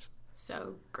 seasons.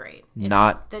 So great.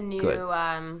 Not it's the new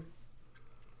good.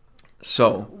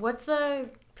 So what's the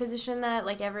position that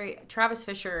like Travis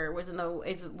Fisher was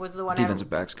the one defensive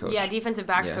backs coach. Yeah, defensive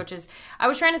backs coaches. I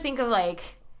was trying to think of like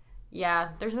Yeah,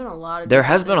 there's been a lot of... There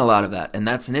has been a lot of that, and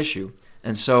that's an issue.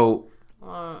 And so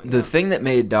the thing that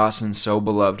made Dawson so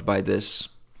beloved by this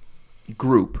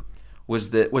group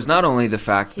was not only the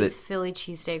fact that... His Philly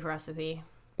cheesesteak recipe.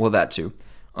 Well, that too.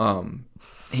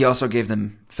 He also gave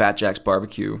them Fat Jack's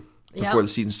barbecue before the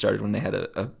season started when they had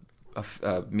a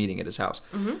meeting at his house.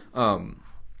 Mm-hmm.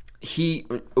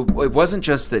 It wasn't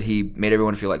just that he made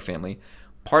everyone feel like family.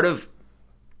 Part of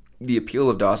the appeal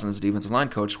of Dawson as a defensive line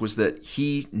coach was that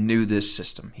he knew this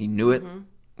system. He knew it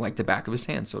like the back of his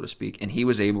hand, so to speak, and he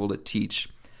was able to teach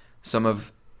some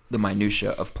of the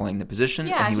minutia of playing the position,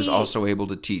 and he was also able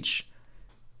to teach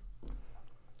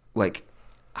like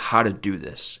how to do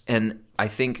this. And I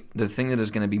think the thing that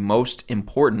is going to be most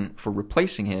important for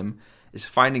replacing him is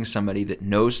finding somebody that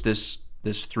knows this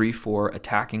 3-4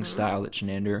 attacking style that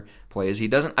Shenander plays. I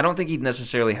don't think he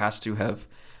necessarily has to have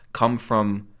come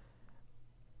from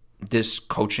this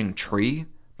coaching tree,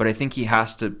 but I think he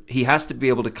has to be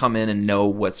able to come in and know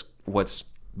what's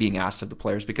being asked of the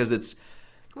players, because it's...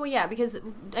 Well, yeah, because,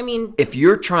 I mean... If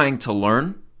you're trying to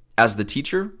learn as the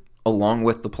teacher along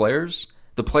with the players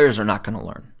are not going to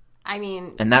learn. I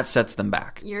mean... And that sets them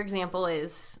back. Your example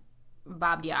is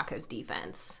Bob Diaco's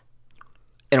defense.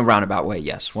 In a roundabout way,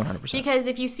 yes, 100%. Because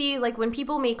if you see, like, when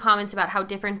people make comments about how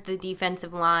different the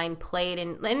defensive line played,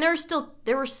 and there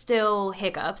were still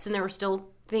hiccups, and there were still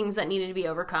things that needed to be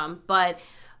overcome, but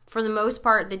for the most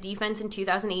part, the defense in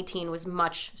 2018 was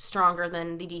much stronger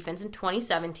than the defense in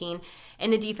 2017,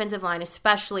 and the defensive line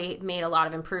especially made a lot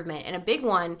of improvement. And a big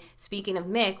one, speaking of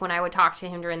Mick, when I would talk to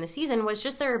him during the season, was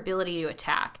just their ability to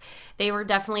attack. They were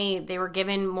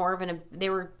given more of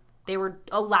they were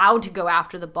allowed to go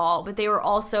after the ball, but they were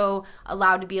also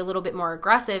allowed to be a little bit more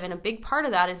aggressive, and a big part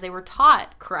of that is they were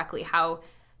taught correctly how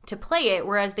to play it,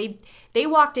 whereas they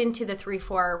walked into the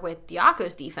 3-4 with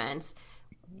Diaco's defense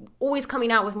always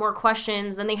coming out with more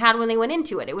questions than they had when they went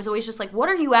into it. It was always just like, what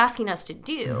are you asking us to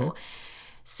do? Mm-hmm.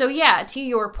 So yeah, to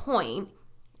your point,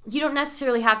 you don't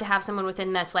necessarily have to have someone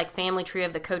within this like family tree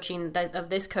of the coaching of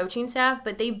this coaching staff,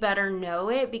 but they better know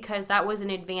it, because that was an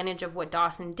advantage of what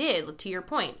Dawson did, to your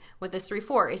point, with this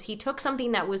 3-4, is he took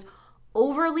something that was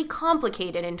overly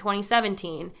complicated in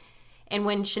 2017, and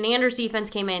when Shenander's defense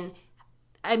came in,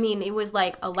 I mean, it was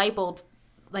like a light bulb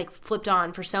like flipped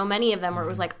on for so many of them, where it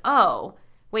was like, oh,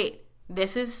 wait,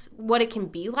 this is what it can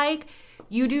be like.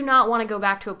 You do not want to go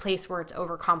back to a place where it's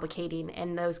overcomplicating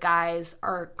and those guys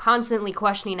are constantly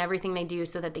questioning everything they do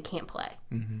so that they can't play.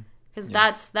 Because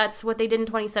that's what they did in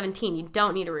 2017. You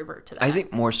don't need to revert to that. I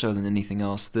think more so than anything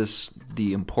else,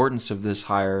 the importance of this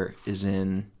hire is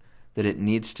in that it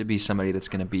needs to be somebody that's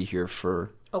going to be here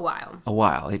for a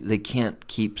while. They can't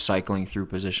keep cycling through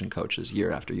position coaches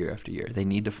year after year after year. They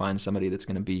need to find somebody that's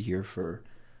going to be here for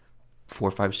 4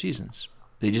 or 5 seasons.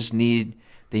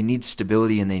 They need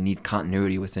stability, and they need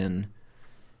continuity within.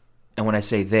 And when I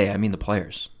say they, I mean the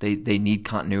players. They need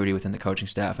continuity within the coaching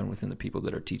staff and within the people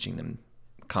that are teaching them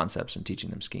concepts and teaching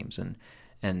them schemes.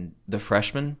 And the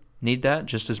freshmen need that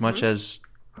just as much as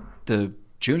the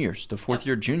juniors, the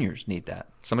fourth-year juniors need that.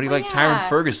 Somebody like Tyron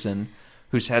Ferguson,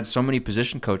 who's had so many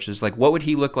position coaches, like what would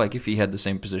he look like if he had the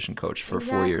same position coach for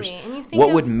 4 years?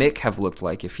 What would Mick have looked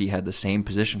like if he had the same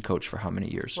position coach for how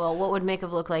many years? Well, what would Mick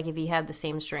have looked like if he had the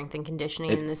same strength and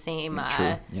conditioning and the same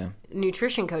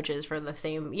nutrition coaches for the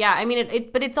same? Yeah, I mean,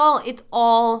 but it's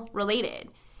all related.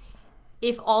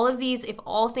 If all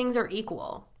things are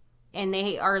equal and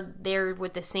they are there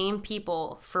with the same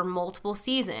people for multiple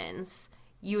seasons,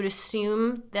 you would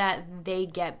assume that they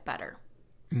get better.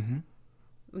 Mm-hmm.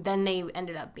 Than they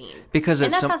ended up being. And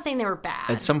that's not saying they were bad.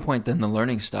 At some point, then the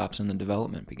learning stops and the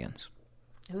development begins.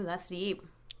 Ooh, that's deep.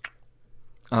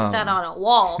 Put that on a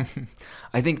wall.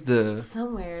 I think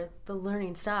somewhere the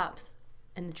learning stops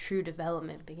and the true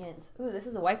development begins. Ooh, this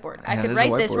is a whiteboard. Yeah, I could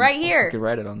write this right here. I could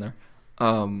write it on there.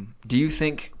 Do you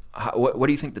think? What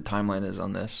do you think the timeline is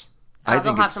on this?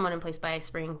 They'll have someone in place by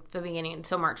spring, the beginning.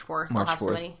 So March 4th, they'll have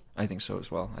somebody. I think so as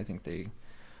well.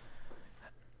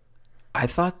 I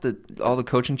thought that all the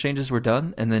coaching changes were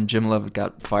done, and then Jim Leavitt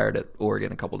got fired at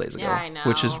Oregon a couple days ago. Yeah, I know.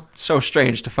 Which is so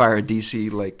strange to fire a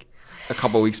DC like a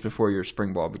couple weeks before your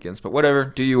spring ball begins. But whatever,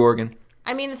 do you, Oregon?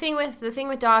 I mean, the thing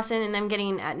with Dawson and them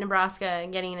getting at Nebraska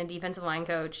and getting a defensive line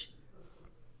coach.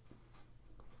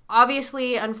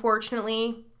 Obviously,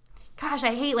 unfortunately, gosh,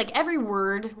 I hate like every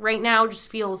word right now just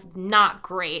feels not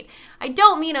great. I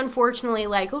don't mean unfortunately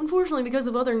because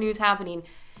of other news happening,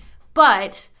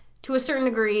 but to a certain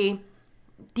degree,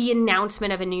 the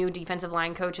announcement of a new defensive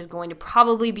line coach is going to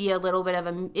probably be a little bit of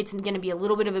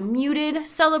a muted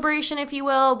celebration, if you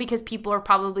will, because people are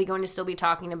probably going to still be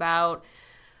talking about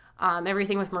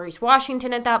everything with Maurice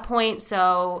Washington at that point.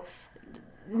 So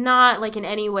not like in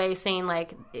any way saying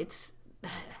like it's.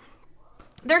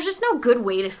 There's just no good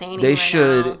way to say anything.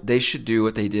 They should do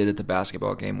what they did at the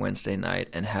basketball game Wednesday night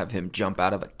and have him jump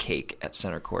out of a cake at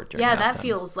center court during halftime. That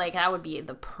feels like that would be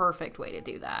the perfect way to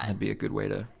do that. That'd be a good way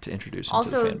to introduce him to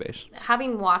the fan base.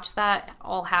 Having watched that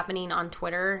all happening on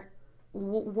Twitter,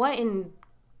 what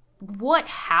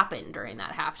happened during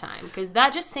that halftime? Because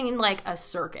that just seemed like a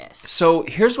circus. So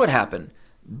here's what happened.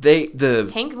 Was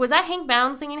that Hank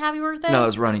Bound singing Happy Birthday? No, it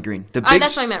was Ronnie Green. That's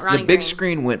what I meant, Ronnie Green. The big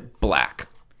screen went black.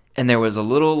 And there was a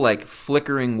little, like,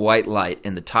 flickering white light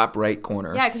in the top right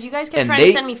corner. Yeah, because you guys kept trying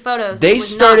to send me photos. It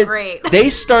was not great. They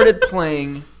started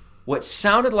playing what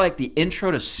sounded like the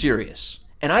intro to Sirius.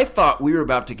 And I thought we were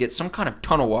about to get some kind of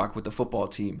tunnel walk with the football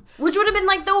team. Which would have been,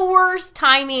 like, the worst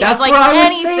timing That's of, like, what I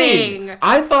was anything. saying.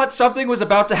 I thought something was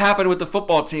about to happen with the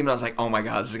football team. And I was like, oh, my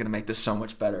God, this is going to make this so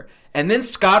much better. And then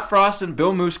Scott Frost and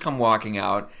Bill Moose come walking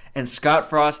out. And Scott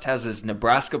Frost has his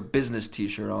Nebraska business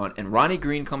t-shirt on. And Ronnie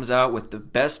Green comes out with the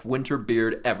best winter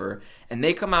beard ever. And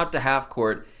they come out to half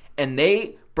court. And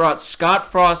they brought Scott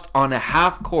Frost on a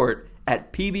half court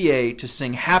at PBA to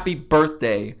sing Happy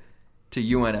Birthday to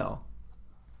UNL.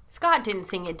 Scott didn't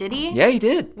sing it, did he? Yeah, he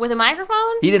did. With a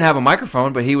microphone? He didn't have a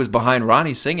microphone, but he was behind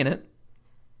Ronnie singing it.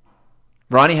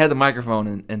 Ronnie had the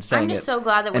microphone and sang it. I'm just so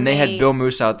glad that and they had Bill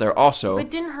Moose out there also. But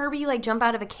didn't Herbie like jump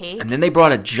out of a cake? And then they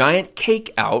brought a giant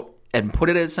cake out and put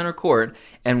it at center court.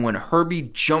 And when Herbie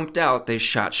jumped out, they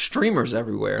shot streamers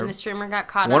everywhere. And the streamer got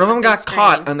caught. One of them got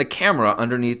caught on the camera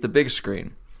underneath the big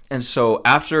screen. And so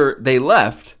after they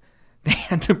left, they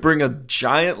had to bring a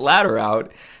giant ladder out.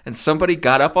 And somebody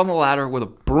got up on the ladder with a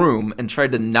broom and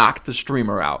tried to knock the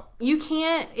streamer out. You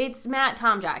can't. It's Matt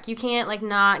Tomjack. You can't like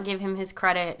not give him his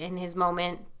credit in his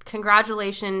moment.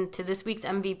 Congratulations to this week's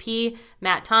MVP,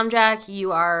 Matt Tomjack.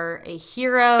 You are a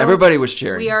hero. Everybody was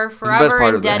cheering. We are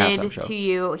forever indebted to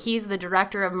you. He's the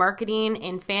director of marketing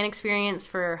and fan experience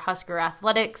for Husker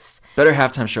Athletics. Better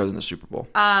halftime show than the Super Bowl.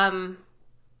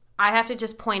 I have to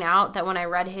just point out that when I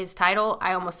read his title,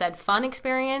 I almost said fun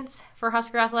experience for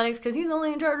Husker Athletics because he's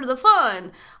only in charge of the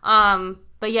fun.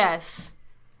 But yes,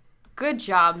 good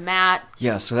job, Matt.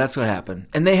 Yeah, so that's what happened.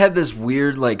 And they had this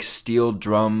weird like steel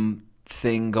drum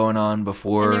thing going on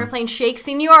before. And they were playing Shake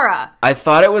Senora. I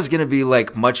thought it was going to be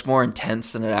like much more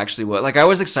intense than it actually was. Like I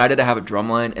was excited to have a drum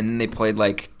line and then they played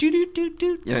like doo doo doo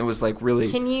doo. And it was like really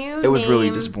it was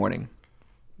really disappointing.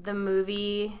 The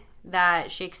movie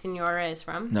that Shake Senora is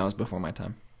from? No, it was before my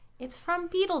time. It's from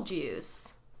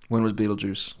Beetlejuice. When was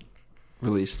Beetlejuice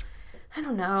released? I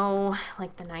don't know,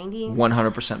 like the 90s?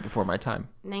 100% before my time.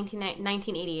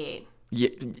 1988.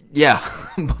 Yeah,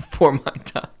 before my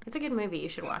time. It's a good movie. You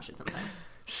should watch it sometime.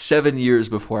 7 years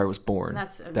before I was born,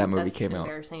 that movie came out.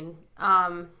 That's embarrassing.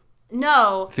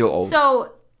 No. I feel old.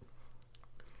 So,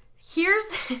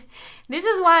 this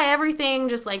is why everything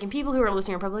just like, and people who are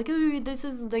listening are probably like, ooh, this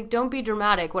is like, don't be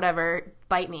dramatic, whatever,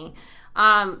 bite me.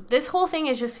 This whole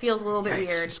thing just feels a little bit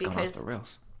weird because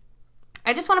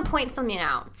I just want to point something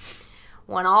out.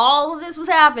 When all of this was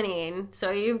happening, so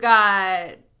you've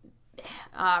got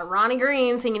Ronnie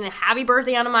Green singing Happy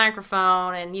Birthday on a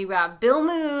microphone, and you got Bill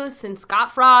Moose and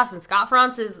Scott Frost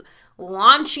is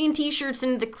launching t-shirts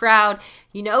into the crowd.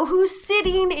 You know who's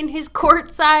sitting in his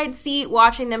courtside seat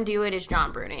watching them do it is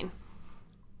John Bruning.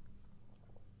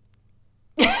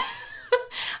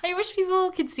 I wish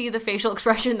people could see the facial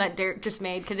expression that Derek just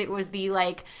made, because it was the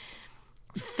like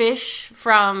fish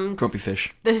from Grumpy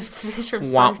Fish. The fish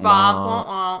from Wah, SpongeBob. wah. Wah,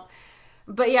 wah.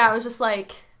 But yeah, I was just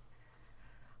like,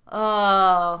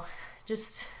 oh,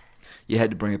 just you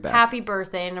had to bring it back. Happy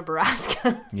birthday,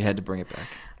 Nebraska. You had to bring it back.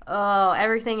 Oh,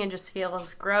 everything, it just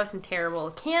feels gross and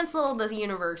terrible. Cancel the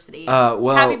university.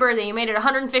 Well, happy birthday. You made it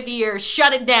 150 years.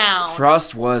 Shut it down.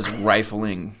 Frost was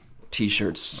rifling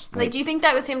t-shirts. Like, do you think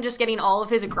that was him just getting all of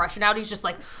his aggression out? He's just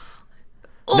like,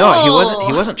 oh. No,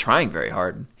 he wasn't trying very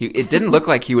hard. It didn't look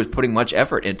like he was putting much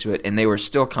effort into it, and they were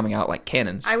still coming out like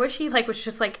cannons. I wish he like was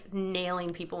just like nailing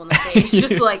people in the face,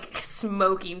 just like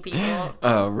smoking people.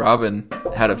 Robin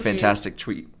had a fantastic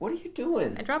tweet. What are you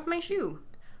doing? I dropped my shoe.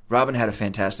 Robin had a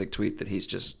fantastic tweet that he's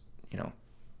just,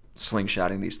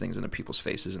 slingshotting these things into people's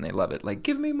faces, and they love it. Like,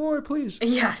 give me more, please.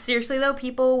 Yeah, seriously though,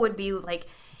 people would be like,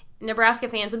 Nebraska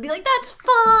fans would be like, that's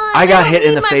fun. I got hit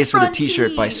in the face with a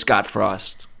t-shirt by Scott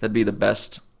Frost. That'd be the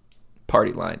best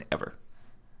party line ever.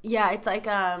 Yeah, it's like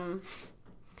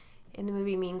in the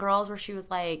movie Mean Girls where she was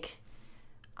like,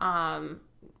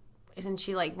 isn't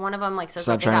she like, one of them like says,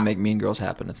 stop trying to make Mean Girls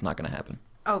happen. It's not going to happen.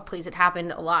 Oh, please, it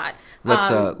happened a lot.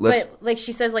 Let's but like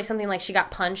she says like something like she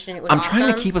got punched and it was I'm awesome.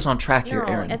 trying to keep us on track here,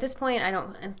 Aaron. At this point, I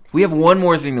don't. We have one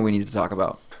more thing that we need to talk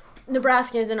about.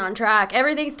 Nebraska isn't on track.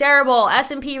 Everything's terrible.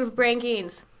 S&P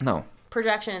rankings. No.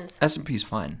 Projections. S&P's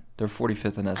fine. They're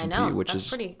 45th in S&P, I know, which that's is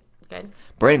pretty good.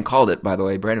 Brandon called it, by the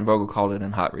way. Brandon Vogel called it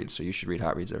in Hot Reads, so you should read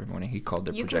Hot Reads every morning. He called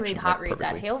their projection. You can read Hot Reads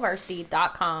perfectly. at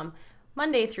hailvarsity.com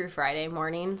Monday through Friday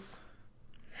mornings.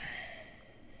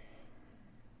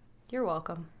 You're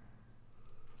welcome.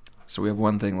 So we have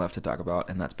one thing left to talk about,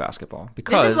 and that's basketball.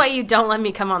 Because this is why you don't let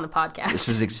me come on the podcast. This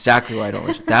is exactly why I don't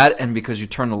listen. That and because you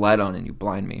turn the light on and you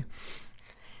blind me.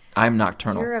 I'm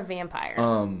nocturnal. You're a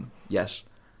vampire. Yes.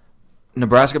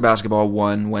 Nebraska basketball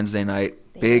won Wednesday night.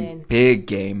 Big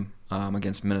game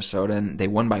against Minnesota, and they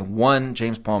won by 1.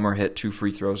 James Palmer hit 2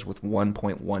 free throws with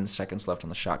 1.1 seconds left on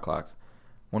the shot clock.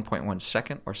 1.1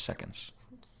 second or seconds?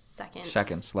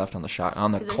 Seconds left on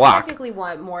the clock. Technically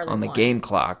one more than on the one. Game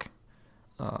clock.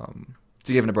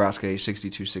 To give Nebraska a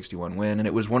 62-61 win, and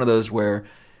it was one of those where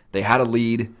they had a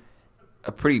lead,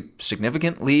 a pretty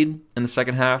significant lead in the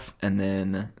second half, and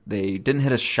then they didn't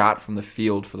hit a shot from the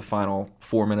field for the final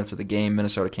 4 minutes of the game.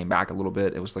 Minnesota came back a little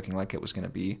bit. It was looking like it was going to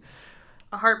be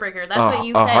a heartbreaker. That's what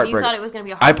you said. You thought it was going to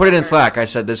be a heartbreaker. I put it in Slack. I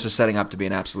said this is setting up to be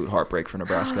an absolute heartbreak for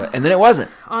Nebraska, and then it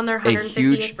wasn't. On their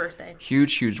 150th birthday.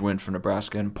 Huge win for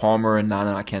Nebraska, and Palmer and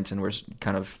Nana Kenton were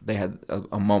they had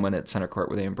a moment at center court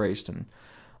where they embraced, and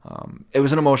it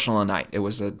was an emotional night. It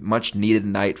was a much needed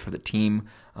night for the team.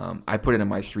 I put it in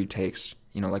my 3 takes.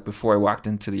 Like before I walked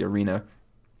into the arena,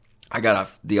 I got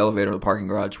off the elevator in the parking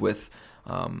garage with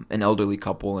an elderly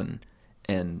couple,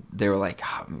 and they were like,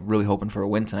 I'm really hoping for a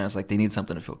win tonight. I was like, they need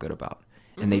something to feel good about.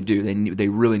 And they do. They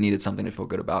really needed something to feel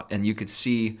good about. And you could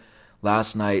see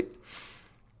last night,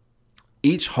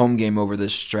 each home game over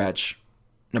this stretch,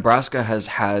 Nebraska has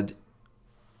had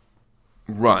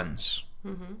runs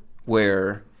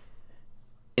where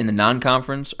in the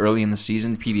non-conference early in the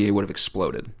season, PBA would have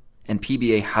exploded. And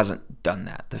PBA hasn't done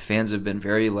that. The fans have been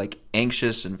very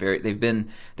anxious and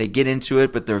they get into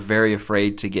it, but they're very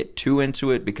afraid to get too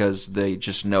into it because they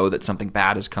just know that something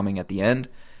bad is coming at the end.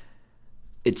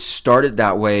 It started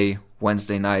that way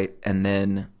Wednesday night, and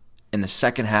then in the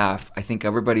second half, I think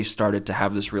everybody started to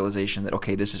have this realization that,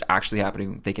 okay, this is actually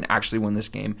happening. They can actually win this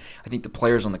game. I think the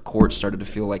players on the court started to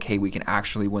feel like, hey, we can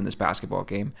actually win this basketball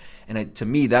game. And to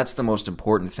me, that's the most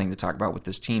important thing to talk about with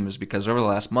this team is because over the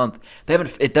last month,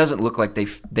 it doesn't look like they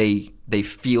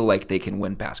feel like they can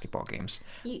win basketball games.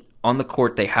 On the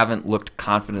court, they haven't looked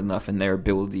confident enough in their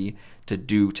ability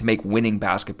to make winning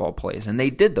basketball plays. And they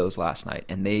did those last night.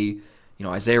 And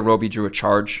Isaiah Roby drew a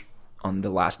charge on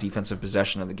the last defensive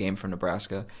possession of the game for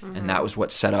Nebraska, and that was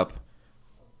what set up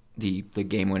the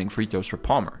game-winning free throws for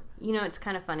Palmer. It's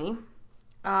kind of funny.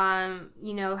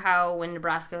 You know how when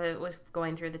Nebraska was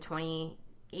going through the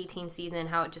 2018 season,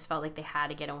 how it just felt like they had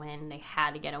to get a win. They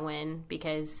had to get a win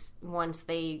because once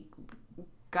they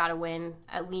got a win,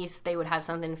 at least they would have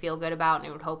something to feel good about, and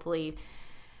it would hopefully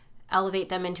elevate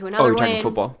them into another win. Oh, you're talking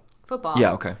football? Football.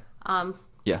 Yeah, okay.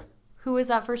 Yeah. Who was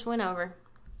that first win over?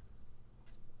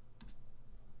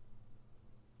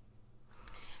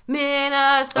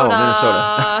 Minnesota. Oh,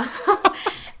 Minnesota.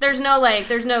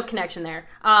 there's no connection there.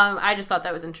 I just thought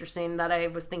that was interesting that I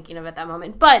was thinking of at that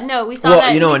moment. But no, we saw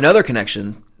that. Well, another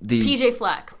connection. PJ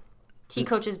Fleck. He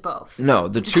coaches both. No,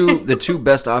 the two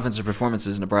best offensive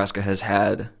performances Nebraska has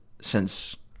had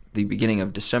since the beginning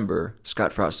of December.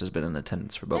 Scott Frost has been in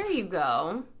attendance for both. There you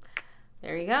go.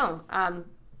 Here's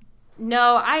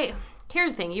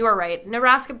the thing. You are right.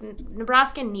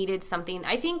 Nebraska needed something.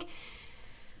 I think.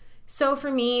 So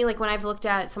for me, when I've looked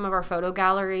at some of our photo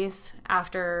galleries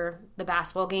after the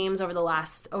basketball games over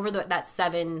that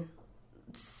seven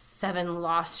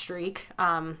loss streak,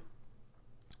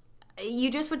 you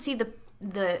just would see the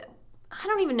I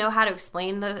don't even know how to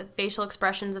explain the facial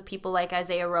expressions of people like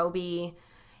Isaiah Roby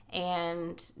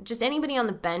and just anybody on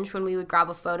the bench when we would grab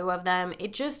a photo of them.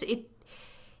 It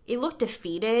looked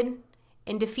defeated,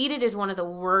 and defeated is one of the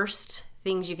worst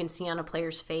things you can see on a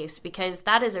player's face because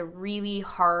that is a really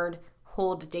hard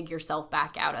hole to dig yourself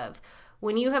back out of.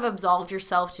 When you have absolved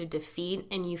yourself to defeat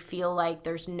and you feel like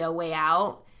there's no way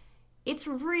out, it's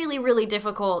really, really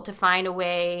difficult to find a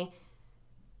way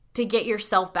to get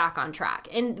yourself back on track.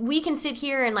 And we can sit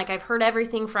here and I've heard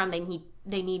everything from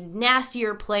they need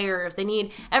nastier players,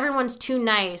 everyone's too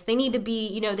nice, they need to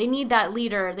be, they need that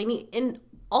leader, and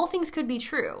all things could be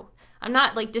true. I'm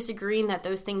not disagreeing that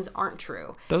those things aren't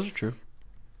true. Those are true.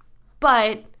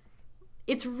 But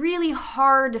it's really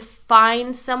hard to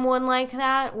find someone like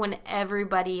that when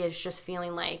everybody is just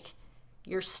feeling like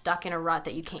you're stuck in a rut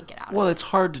that you can't get out of. Well, it's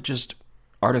hard to just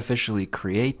artificially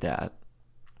create that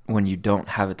when you don't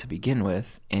have it to begin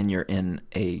with and you're in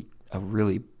a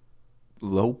really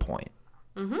low point.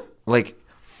 Mm-hmm.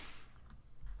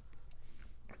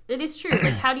 It is true.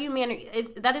 Like, how do you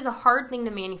that is a hard thing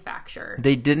to manufacture.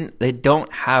 They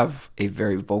don't have a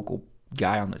very vocal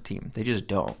guy on the team. They just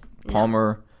don't.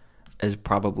 Palmer is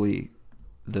probably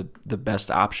the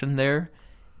best option there,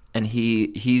 and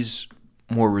he's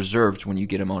more reserved when you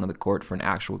get him onto the court for an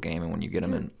actual game and when you get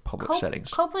him in public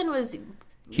settings. Copeland was...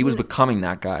 He was becoming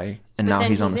that guy, and now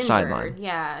he's on the sideline.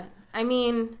 Yeah. I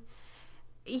mean,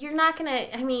 you're not going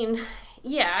to... I mean,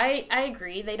 yeah, I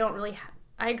agree. They don't really...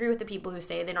 I agree with the people who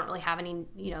say they don't really have any,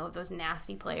 of those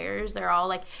nasty players. They're all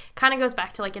like... Kind of goes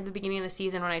back to, like, at the beginning of the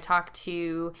season when I talked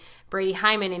to Brady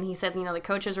Hyman, and he said, the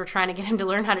coaches were trying to get him to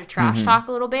learn how to trash talk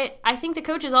a little bit. I think the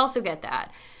coaches also get that.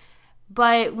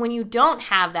 But when you don't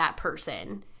have that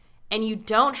person, and you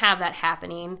don't have that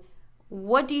happening...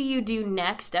 What do you do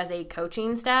next as a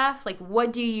coaching staff? Like,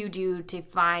 what do you do to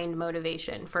find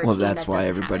motivation for a team that doesn't have it? Well, that's why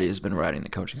everybody has been riding the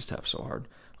coaching staff so hard.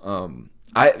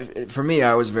 For me,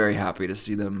 I was very happy to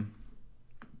see them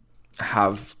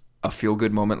have a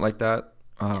feel-good moment like that.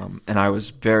 Yes. And I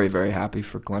was very, very happy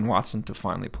for Glenn Watson to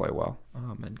finally play well.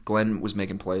 And Glenn was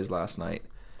making plays last night.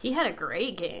 He had a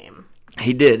great game.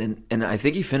 He did, and I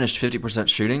think he finished 50%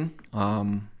 shooting.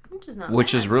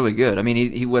 Which is really good. I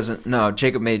mean, he wasn't... No,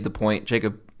 Jacob made the point.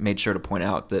 Jacob made sure to point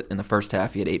out that in the first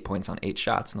half he had 8 points on 8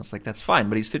 shots. And I was like, that's fine,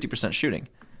 but he's 50% shooting.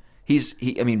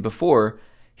 Before,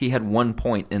 he had 1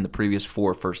 point in the previous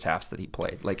 4 first halves that he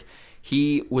played. Like,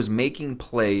 he was making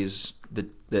plays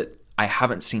that I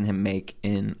haven't seen him make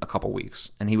in a couple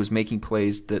weeks. And he was making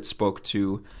plays that spoke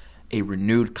to a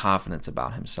renewed confidence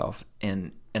about himself.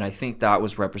 And I think that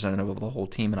was representative of the whole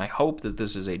team. And I hope that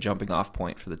this is a jumping-off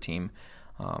point for the team.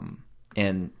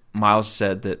 And Miles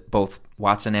said that both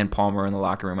Watson and Palmer in the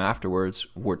locker room afterwards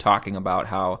were talking about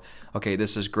how, okay,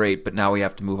 this is great, but now we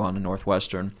have to move on to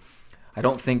Northwestern. I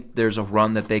don't think there's a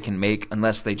run that they can make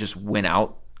unless they just win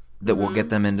out that will get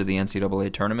them into the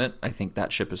NCAA tournament. I think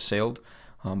that ship has sailed.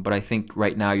 But I think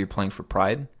right now you're playing for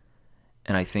pride,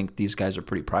 and I think these guys are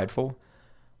pretty prideful.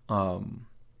 So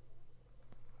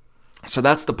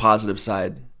that's the positive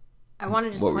side. I want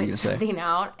to just point something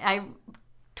out. I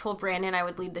told Brandon I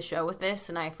would lead the show with this,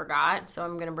 and I forgot, so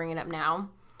I'm going to bring it up now.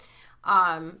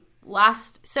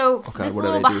 This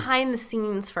little behind the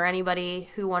scenes for anybody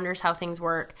who wonders how things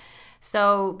work.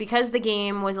 So because the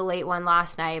game was a late one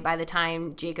last night, by the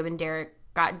time Jacob and Derek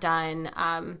got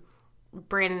done,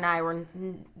 Brandon and I were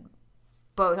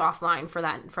both offline for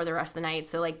the rest of the night.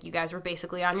 So like you guys were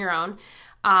basically on your own.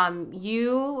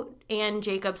 You and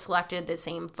Jacob selected the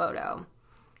same photo.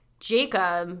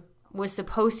 Jacob was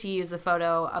supposed to use the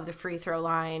photo of the free throw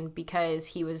line because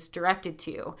he was directed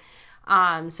to.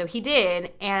 So he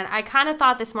did, and I kind of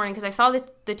thought this morning, because I saw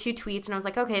the 2 tweets, and I was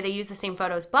like, okay, they use the same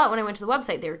photos, but when I went to the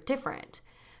website, they were different.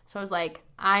 So I was like,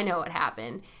 I know what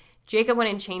happened. Jacob went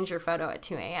and changed your photo at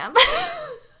 2 a.m.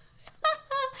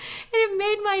 And it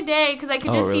made my day, because I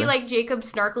could just see, like, Jacob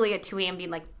snarkily at 2 a.m. being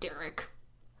like, Derek.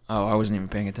 Oh, I wasn't even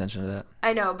paying attention to that.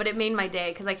 I know, but it made my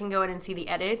day, because I can go in and see the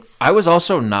edits. I was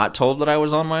also not told that I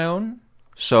was on my own,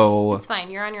 so... It's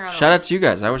fine, you're on your own. Shout out to you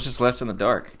guys. I was just left in the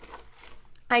dark.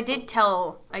 I did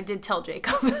tell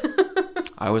Jacob.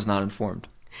 I was not informed.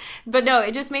 But no,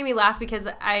 it just made me laugh because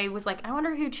I was like, I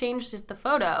wonder who changed the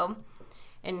photo.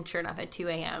 And sure enough, at 2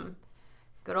 a.m.,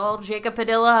 good old Jacob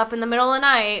Padilla up in the middle of the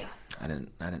night. I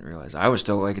didn't realize. I was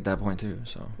still awake at that point too.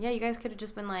 So yeah, you guys could have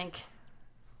just been like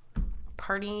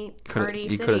party.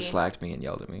 You could have slacked me and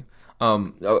yelled at me.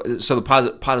 So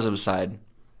the positive side,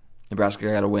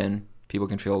 Nebraska got a win. People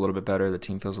can feel a little bit better. The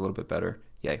team feels a little bit better.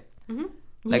 Yay.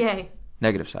 Mm-hmm. Yay.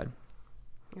 Negative side.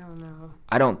 Oh no.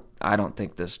 I don't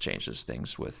think this changes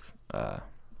things with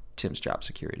Tim's job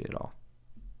security at all.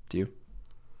 Do you?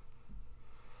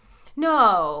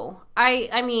 No.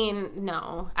 I mean,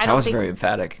 no. That was very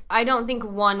emphatic. I don't think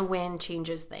one win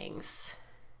changes things.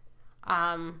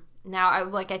 Now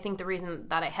I think the reason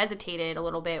that I hesitated a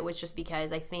little bit was just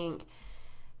because I think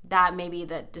that maybe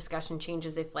the discussion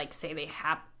changes if, like, say they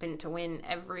happen to win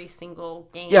every single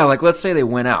game. Yeah, like, let's say they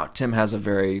win out. Tim has a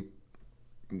very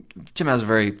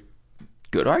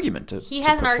good argument He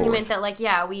has an argument that, like,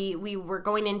 yeah, we were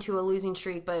going into a losing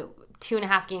streak, but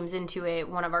 2.5 games into it,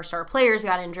 one of our star players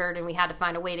got injured, and we had to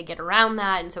find a way to get around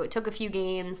that, and so it took a few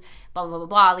games, blah, blah, blah,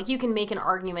 blah. Like, you can make an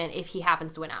argument if he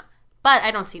happens to win out. But I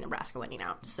don't see Nebraska winning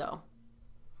out, so.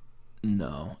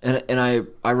 No. And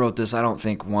I wrote this, I don't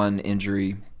think one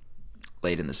injury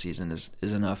late in the season is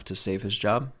enough to save his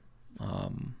job. I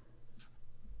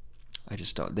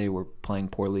just don't. They were playing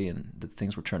poorly, and the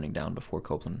things were turning down before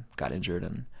Copeland got injured.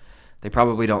 And they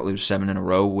probably don't lose 7 in a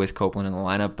row with Copeland in the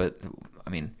lineup. But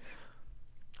I mean,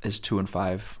 is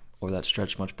 2-5 over that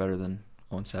stretch much better than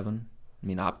 0-7? I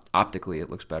mean, optically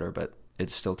it looks better, but it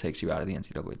still takes you out of the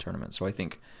NCAA tournament. So I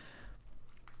think,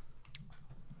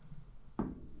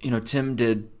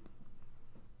 Tim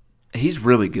he's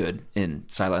really good in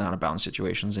silent out of bounds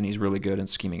situations, and he's really good in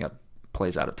scheming up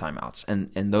plays out of timeouts.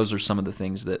 And those are some of the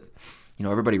things that,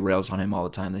 everybody rails on him all the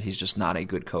time, that he's just not a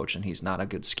good coach and he's not a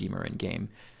good schemer in game.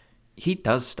 He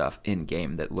does stuff in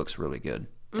game that looks really good.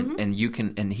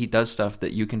 Mm-hmm. And he does stuff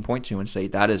that you can point to and say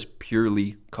that is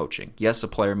purely coaching. Yes, a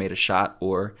player made a shot,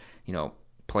 or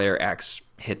player X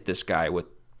hit this guy with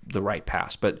the right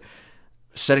pass, but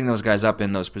setting those guys up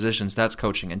in those positions, that's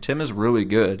coaching. And Tim is really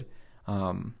good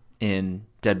in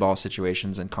dead ball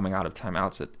situations and coming out of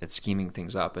timeouts at scheming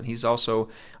things up. And he's also,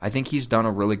 I think he's done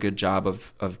a really good job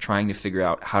of trying to figure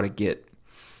out how to get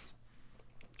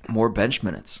more bench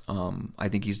minutes. I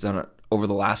think he's done it over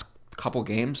the last couple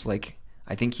games.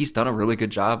 I think he's done a really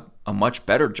good job, a much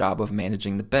better job of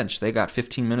managing the bench. They got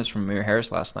 15 minutes from Amir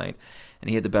Harris last night, and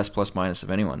he had the best plus-minus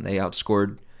of anyone. They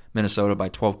outscored Minnesota by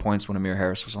 12 points when Amir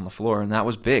Harris was on the floor, and that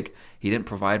was big. He didn't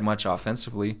provide much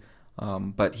offensively,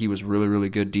 but he was really, really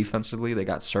good defensively. They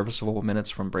got serviceable minutes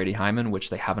from Brady Hyman, which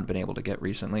they haven't been able to get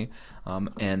recently.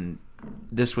 And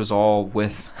this was all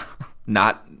with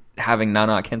not having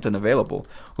Nana Akintan available,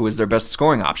 who is their best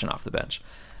scoring option off the bench.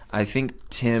 I think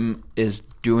Tim is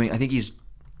doing – I think he's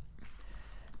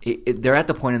they're at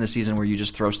the point in the season where you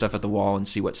just throw stuff at the wall and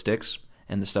see what sticks,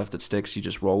 and the stuff that sticks you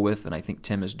just roll with, and I think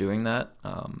Tim is doing that,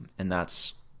 and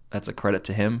that's a credit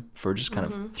to him for just kind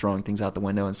of throwing things out the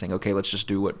window and saying, okay, let's just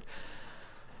do what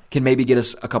can maybe get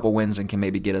us a couple wins and can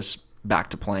maybe get us back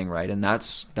to playing right, and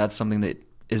that's something that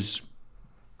is,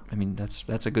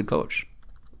 that's a good coach.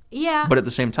 Yeah. But at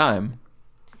the same time,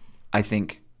 I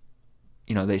think,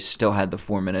 they still had the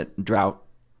 4-minute drought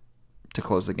to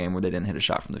close the game where they didn't hit a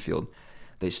shot from the field.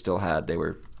 They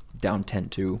were down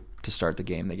 10-2 to start the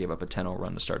game. They gave up a 10-0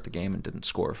 run to start the game and didn't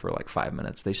score for 5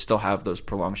 minutes. They still have those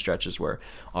prolonged stretches where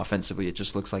offensively it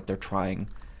just looks like they're trying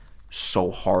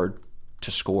so hard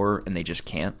to score and they just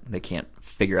can't. They can't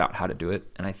figure out how to do it.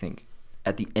 And I think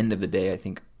at the end of the day, I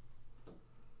think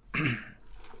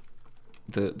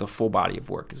the full body of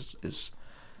work is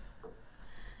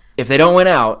if they don't win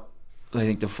out, I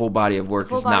think the full body of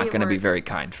work is not going to be very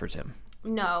kind for Tim.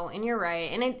 No, and you're right.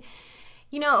 And it,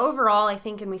 overall, I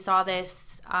think, and we saw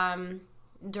this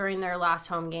during their last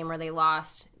home game where they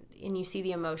lost, and you see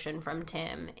the emotion from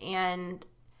Tim. And,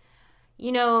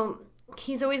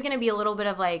 he's always going to be a little bit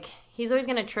of he's always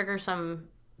going to trigger some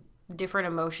different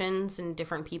emotions in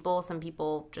different people. Some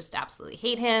people just absolutely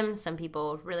hate him. Some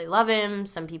people really love him.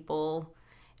 Some people,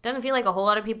 it doesn't feel like a whole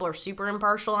lot of people are super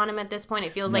impartial on him at this point.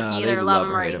 It feels like you either love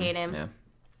him or you hate him. Yeah.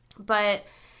 But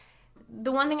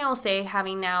the one thing I will say,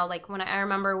 having now, I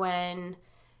remember when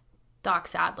Doc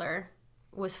Sadler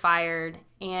was fired,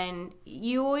 and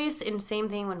you always, and same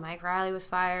thing when Mike Riley was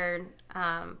fired.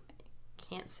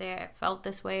 Can't say I felt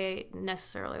this way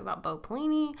necessarily about Bo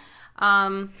Pelini,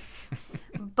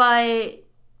 but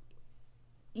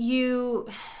you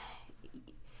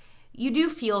do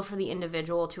feel for the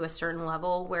individual to a certain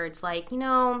level where it's I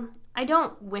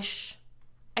don't wish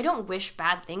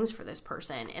bad things for this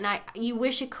person, and you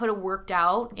wish it could have worked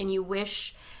out, and you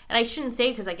wish, and I shouldn't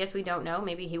say because I guess we don't know,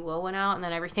 maybe he will win out and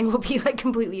then everything will be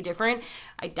completely different.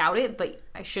 I doubt it, but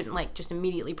I shouldn't just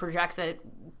immediately project that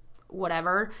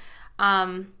whatever.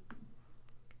 But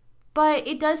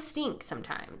it does stink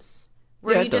sometimes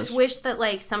where you just wish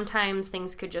that sometimes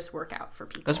things could just work out for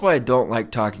people. That's why I don't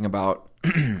like talking about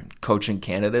coaching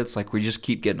candidates. We just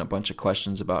keep getting a bunch of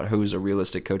questions about who's a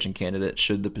realistic coaching candidate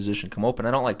should the position come open.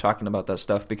 I don't like talking about that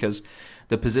stuff because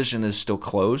the position is still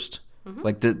closed.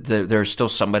 Mm-hmm. There's still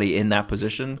somebody in that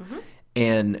position. Mm-hmm.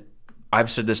 And I've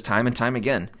said this time and time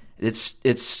again. It's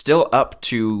still up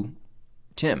to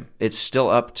Tim. It's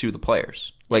still up to the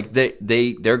players.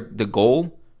 The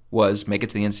goal was make it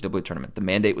to the NCAA tournament. The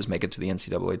mandate was make it to the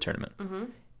NCAA tournament. Mm-hmm.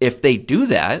 If they do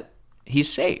that,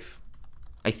 he's safe.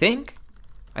 I think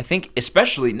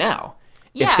especially now.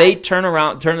 Yeah. If they turn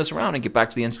this around and get back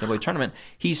to the NCAA tournament,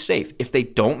 he's safe. If they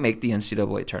don't make the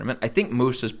NCAA tournament, I think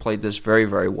Moose has played this very,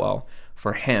 very well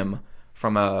for him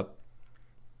from an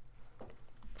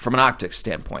optics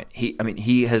standpoint.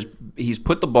 He's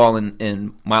put the ball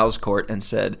in Miles' court and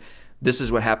said, this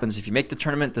is what happens if you make the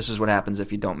tournament. This is what happens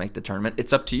if you don't make the tournament.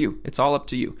 It's up to you. It's all up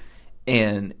to you.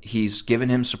 And he's given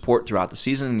him support throughout the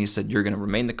season. And he said, you're going to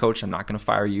remain the coach. I'm not going to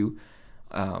fire you.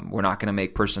 We're not going to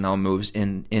make personnel moves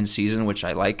in season, which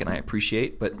I like and I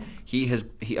appreciate. But he has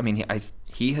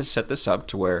set this up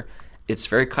to where it's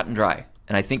very cut and dry.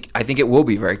 And I think it will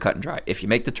be very cut and dry. If you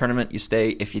make the tournament, you stay.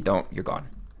 If you don't, you're gone.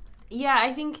 Yeah,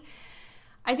 I think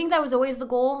I think that was always the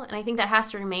goal, and I think that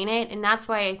has to remain it, and that's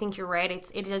why I think you're right.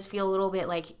 It does feel a little bit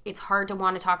like it's hard to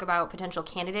want to talk about potential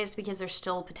candidates because there's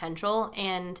still potential,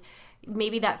 and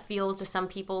maybe that feels to some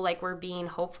people like we're being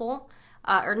hopeful,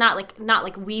 or not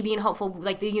like we being hopeful,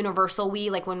 like the universal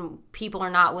we, like when people are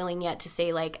not willing yet to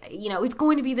say like, it's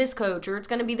going to be this coach or it's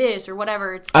going to be this or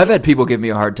whatever. I've had people give me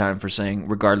a hard time for saying,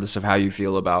 regardless of how you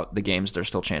feel about the games, there's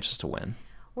still chances to win.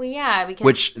 Well, yeah,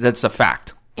 because that's a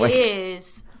fact. It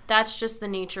is. That's just the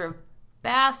nature of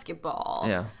basketball.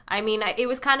 Yeah. I mean, it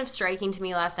was kind of striking to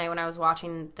me last night when I was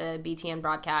watching the BTN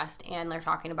broadcast, and they're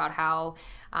talking about how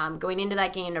going into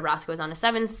that game, Nebraska was on a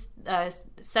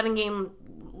seven-game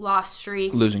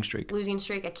losing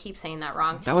streak. I keep saying that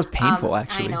wrong. That was painful,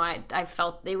 actually. I know. I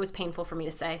felt it was painful for me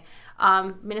to say.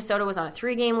 Minnesota was on a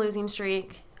 3-game losing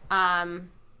streak. So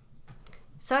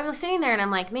I was sitting there, and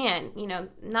I'm like, man,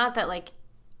 not that like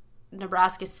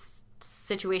Nebraska's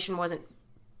situation wasn't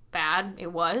bad, it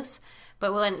was,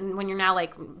 but when you're now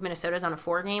like Minnesota's on a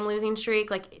 4-game losing streak,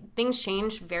 like things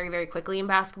change very, very quickly in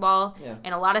basketball,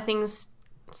 and a lot of things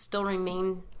still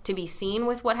remain to be seen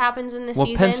with what happens in this season.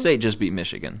 Well, Penn State just beat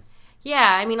Michigan. Yeah,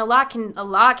 I mean a lot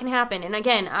can happen, and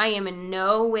again, I am in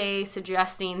no way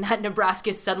suggesting that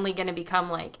Nebraska is suddenly going to become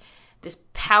like this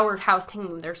powerhouse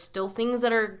team. There's still things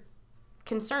that are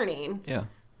concerning. Yeah,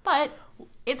 but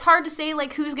it's hard to say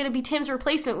like who's going to be Tim's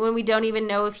replacement when we don't even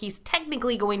know if he's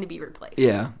technically going to be replaced.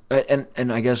 Yeah,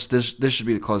 and I guess this should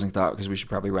be the closing thought because we should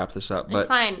probably wrap this up. It's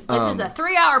fine. This is a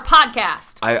 3-hour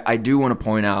podcast. I do want to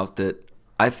point out that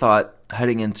I thought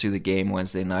heading into the game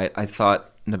Wednesday night, I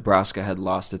thought Nebraska had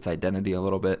lost its identity a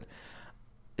little bit.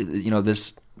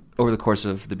 This over the course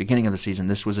of the beginning of the season,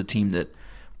 this was a team that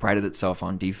prided itself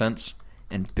on defense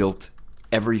and built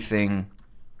everything.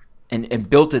 And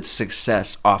built its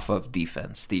success off of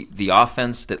defense. The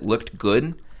offense that looked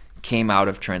good came out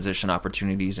of transition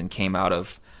opportunities and came out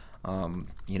of,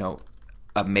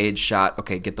 a made shot.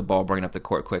 Okay, get the ball, bring it up the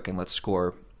court quick, and let's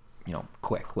score,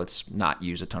 quick. Let's not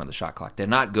use a ton of the shot clock. They're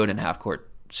not good in half-court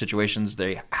situations.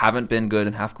 They haven't been good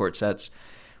in half-court sets.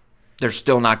 They're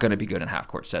still not going to be good in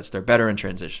half-court sets. They're better in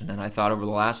transition. And I thought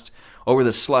over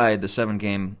the slide, the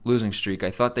 7-game losing streak,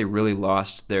 I thought they really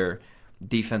lost their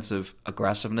defensive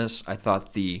aggressiveness. I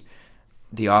thought the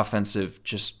offensive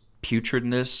just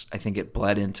putridness, I think it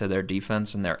bled into their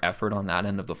defense and their effort on that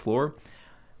end of the floor.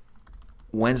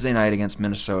 Wednesday night against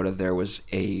Minnesota, there was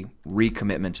a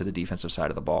recommitment to the defensive side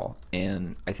of the ball,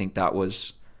 and I think that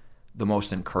was the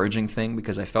most encouraging thing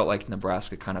because I felt like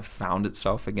Nebraska kind of found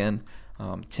itself again.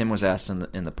 Tim was asked in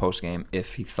the postgame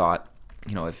if he thought,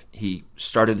 if he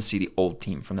started to see the old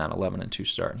team from that 11-2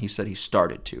 start. And he said he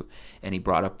started to, and he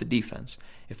brought up the defense.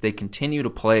 If they continue to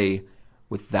play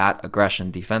with that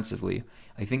aggression defensively,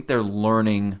 I think they're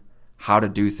learning how to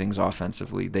do things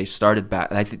offensively. They started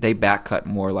back. I think they back cut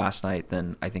more last night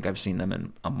than I think I've seen them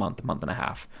in a month and a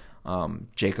half.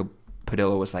 Jacob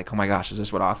Padilla was like, "Oh my gosh, is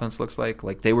this what offense looks like?"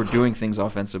 Like they were doing things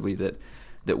offensively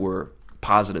that were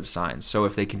positive signs. So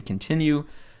if they can continue.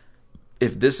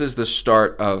 If this is the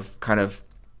start of kind of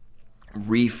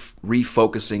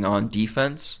refocusing on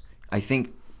defense, I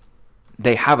think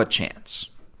they have a chance.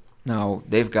 Now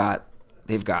they've got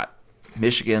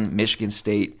Michigan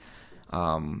State.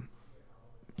 Do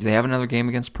they have another game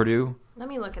against Purdue? Let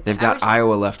me look at that. They've got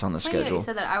Iowa left on the schedule. You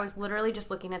said that. I was literally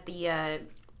just looking at the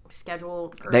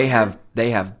schedule. Earlier. They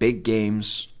have big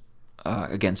games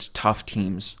against tough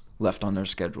teams left on their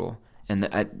schedule, and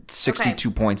at 62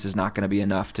 points is not going to be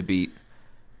enough to beat.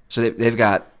 So they've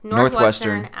got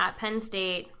Northwestern at Penn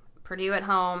State, Purdue at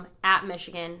home, at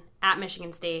Michigan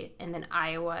State, and then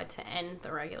Iowa to end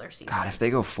the regular season. God, if they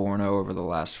go 4-0 over the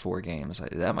last 4 games,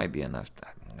 that might be enough.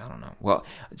 I don't know. Well,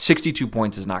 62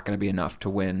 points is not going to be enough to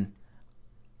win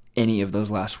any of those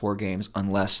last 4 games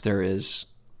unless there is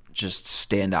just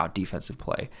standout defensive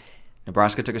play.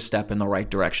 Nebraska took a step in the right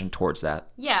direction towards that.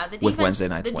 Yeah, the defense, with Wednesday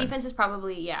night's win. Defense is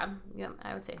probably, yeah,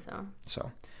 I would say so.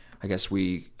 So I guess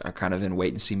we are kind of in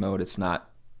wait-and-see mode. It's not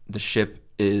 – the ship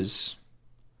is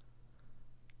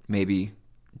maybe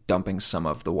dumping some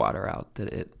of the water out that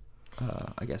it,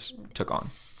 I guess, took on.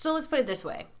 So let's put it this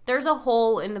way. There's a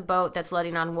hole in the boat that's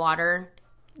letting on water.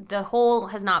 The hole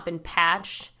has not been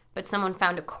patched, but someone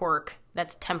found a cork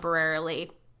that's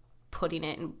temporarily putting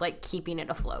it and, like, keeping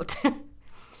it afloat. Yep.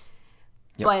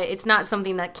 But it's not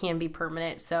something that can be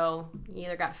permanent, so you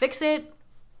either got to fix it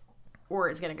or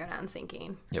it's going to go down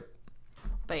sinking. Yep.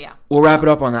 But yeah. We'll wrap it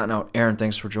up on that note. Aaron,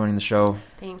 thanks for joining the show.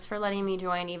 Thanks for letting me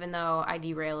join, even though I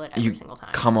derail it every single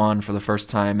time. Come on for the first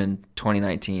time in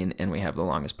 2019, and we have the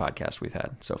longest podcast we've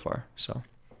had so far. So,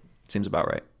 seems about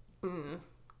right.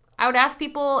 I would ask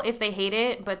people if they hate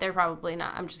it, but they're probably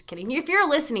not. I'm just kidding. If you're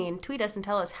listening, tweet us and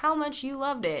tell us how much you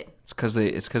loved it. It's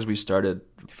because we started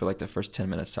for like the first 10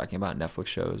 minutes talking about Netflix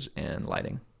shows and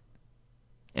lighting.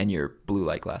 And your blue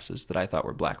light glasses that I thought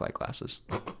were black light glasses.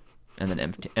 And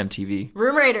then MTV.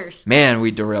 Room Raiders. Man,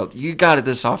 we derailed. You got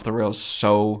this off the rails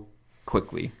so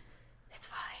quickly. It's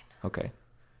fine. Okay.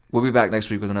 We'll be back next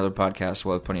week with another podcast.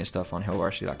 We'll have plenty of stuff on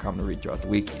HillVarsity.com to read throughout the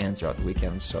week and throughout the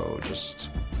weekend, so just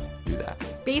do that.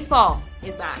 Baseball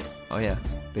is back. Oh, yeah.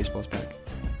 Baseball's back.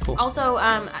 Cool. Also,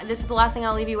 this is the last thing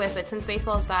I'll leave you with, but since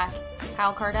baseball is back,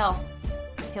 Kyle Cardell,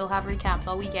 he'll have recaps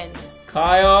all weekend.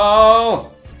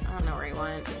 Kyle! I don't know where he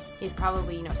went. He's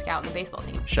probably, scouting the baseball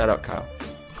team. Shout out, Kyle.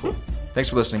 Cool. Thanks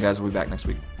for listening, guys. We'll be back next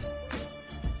week.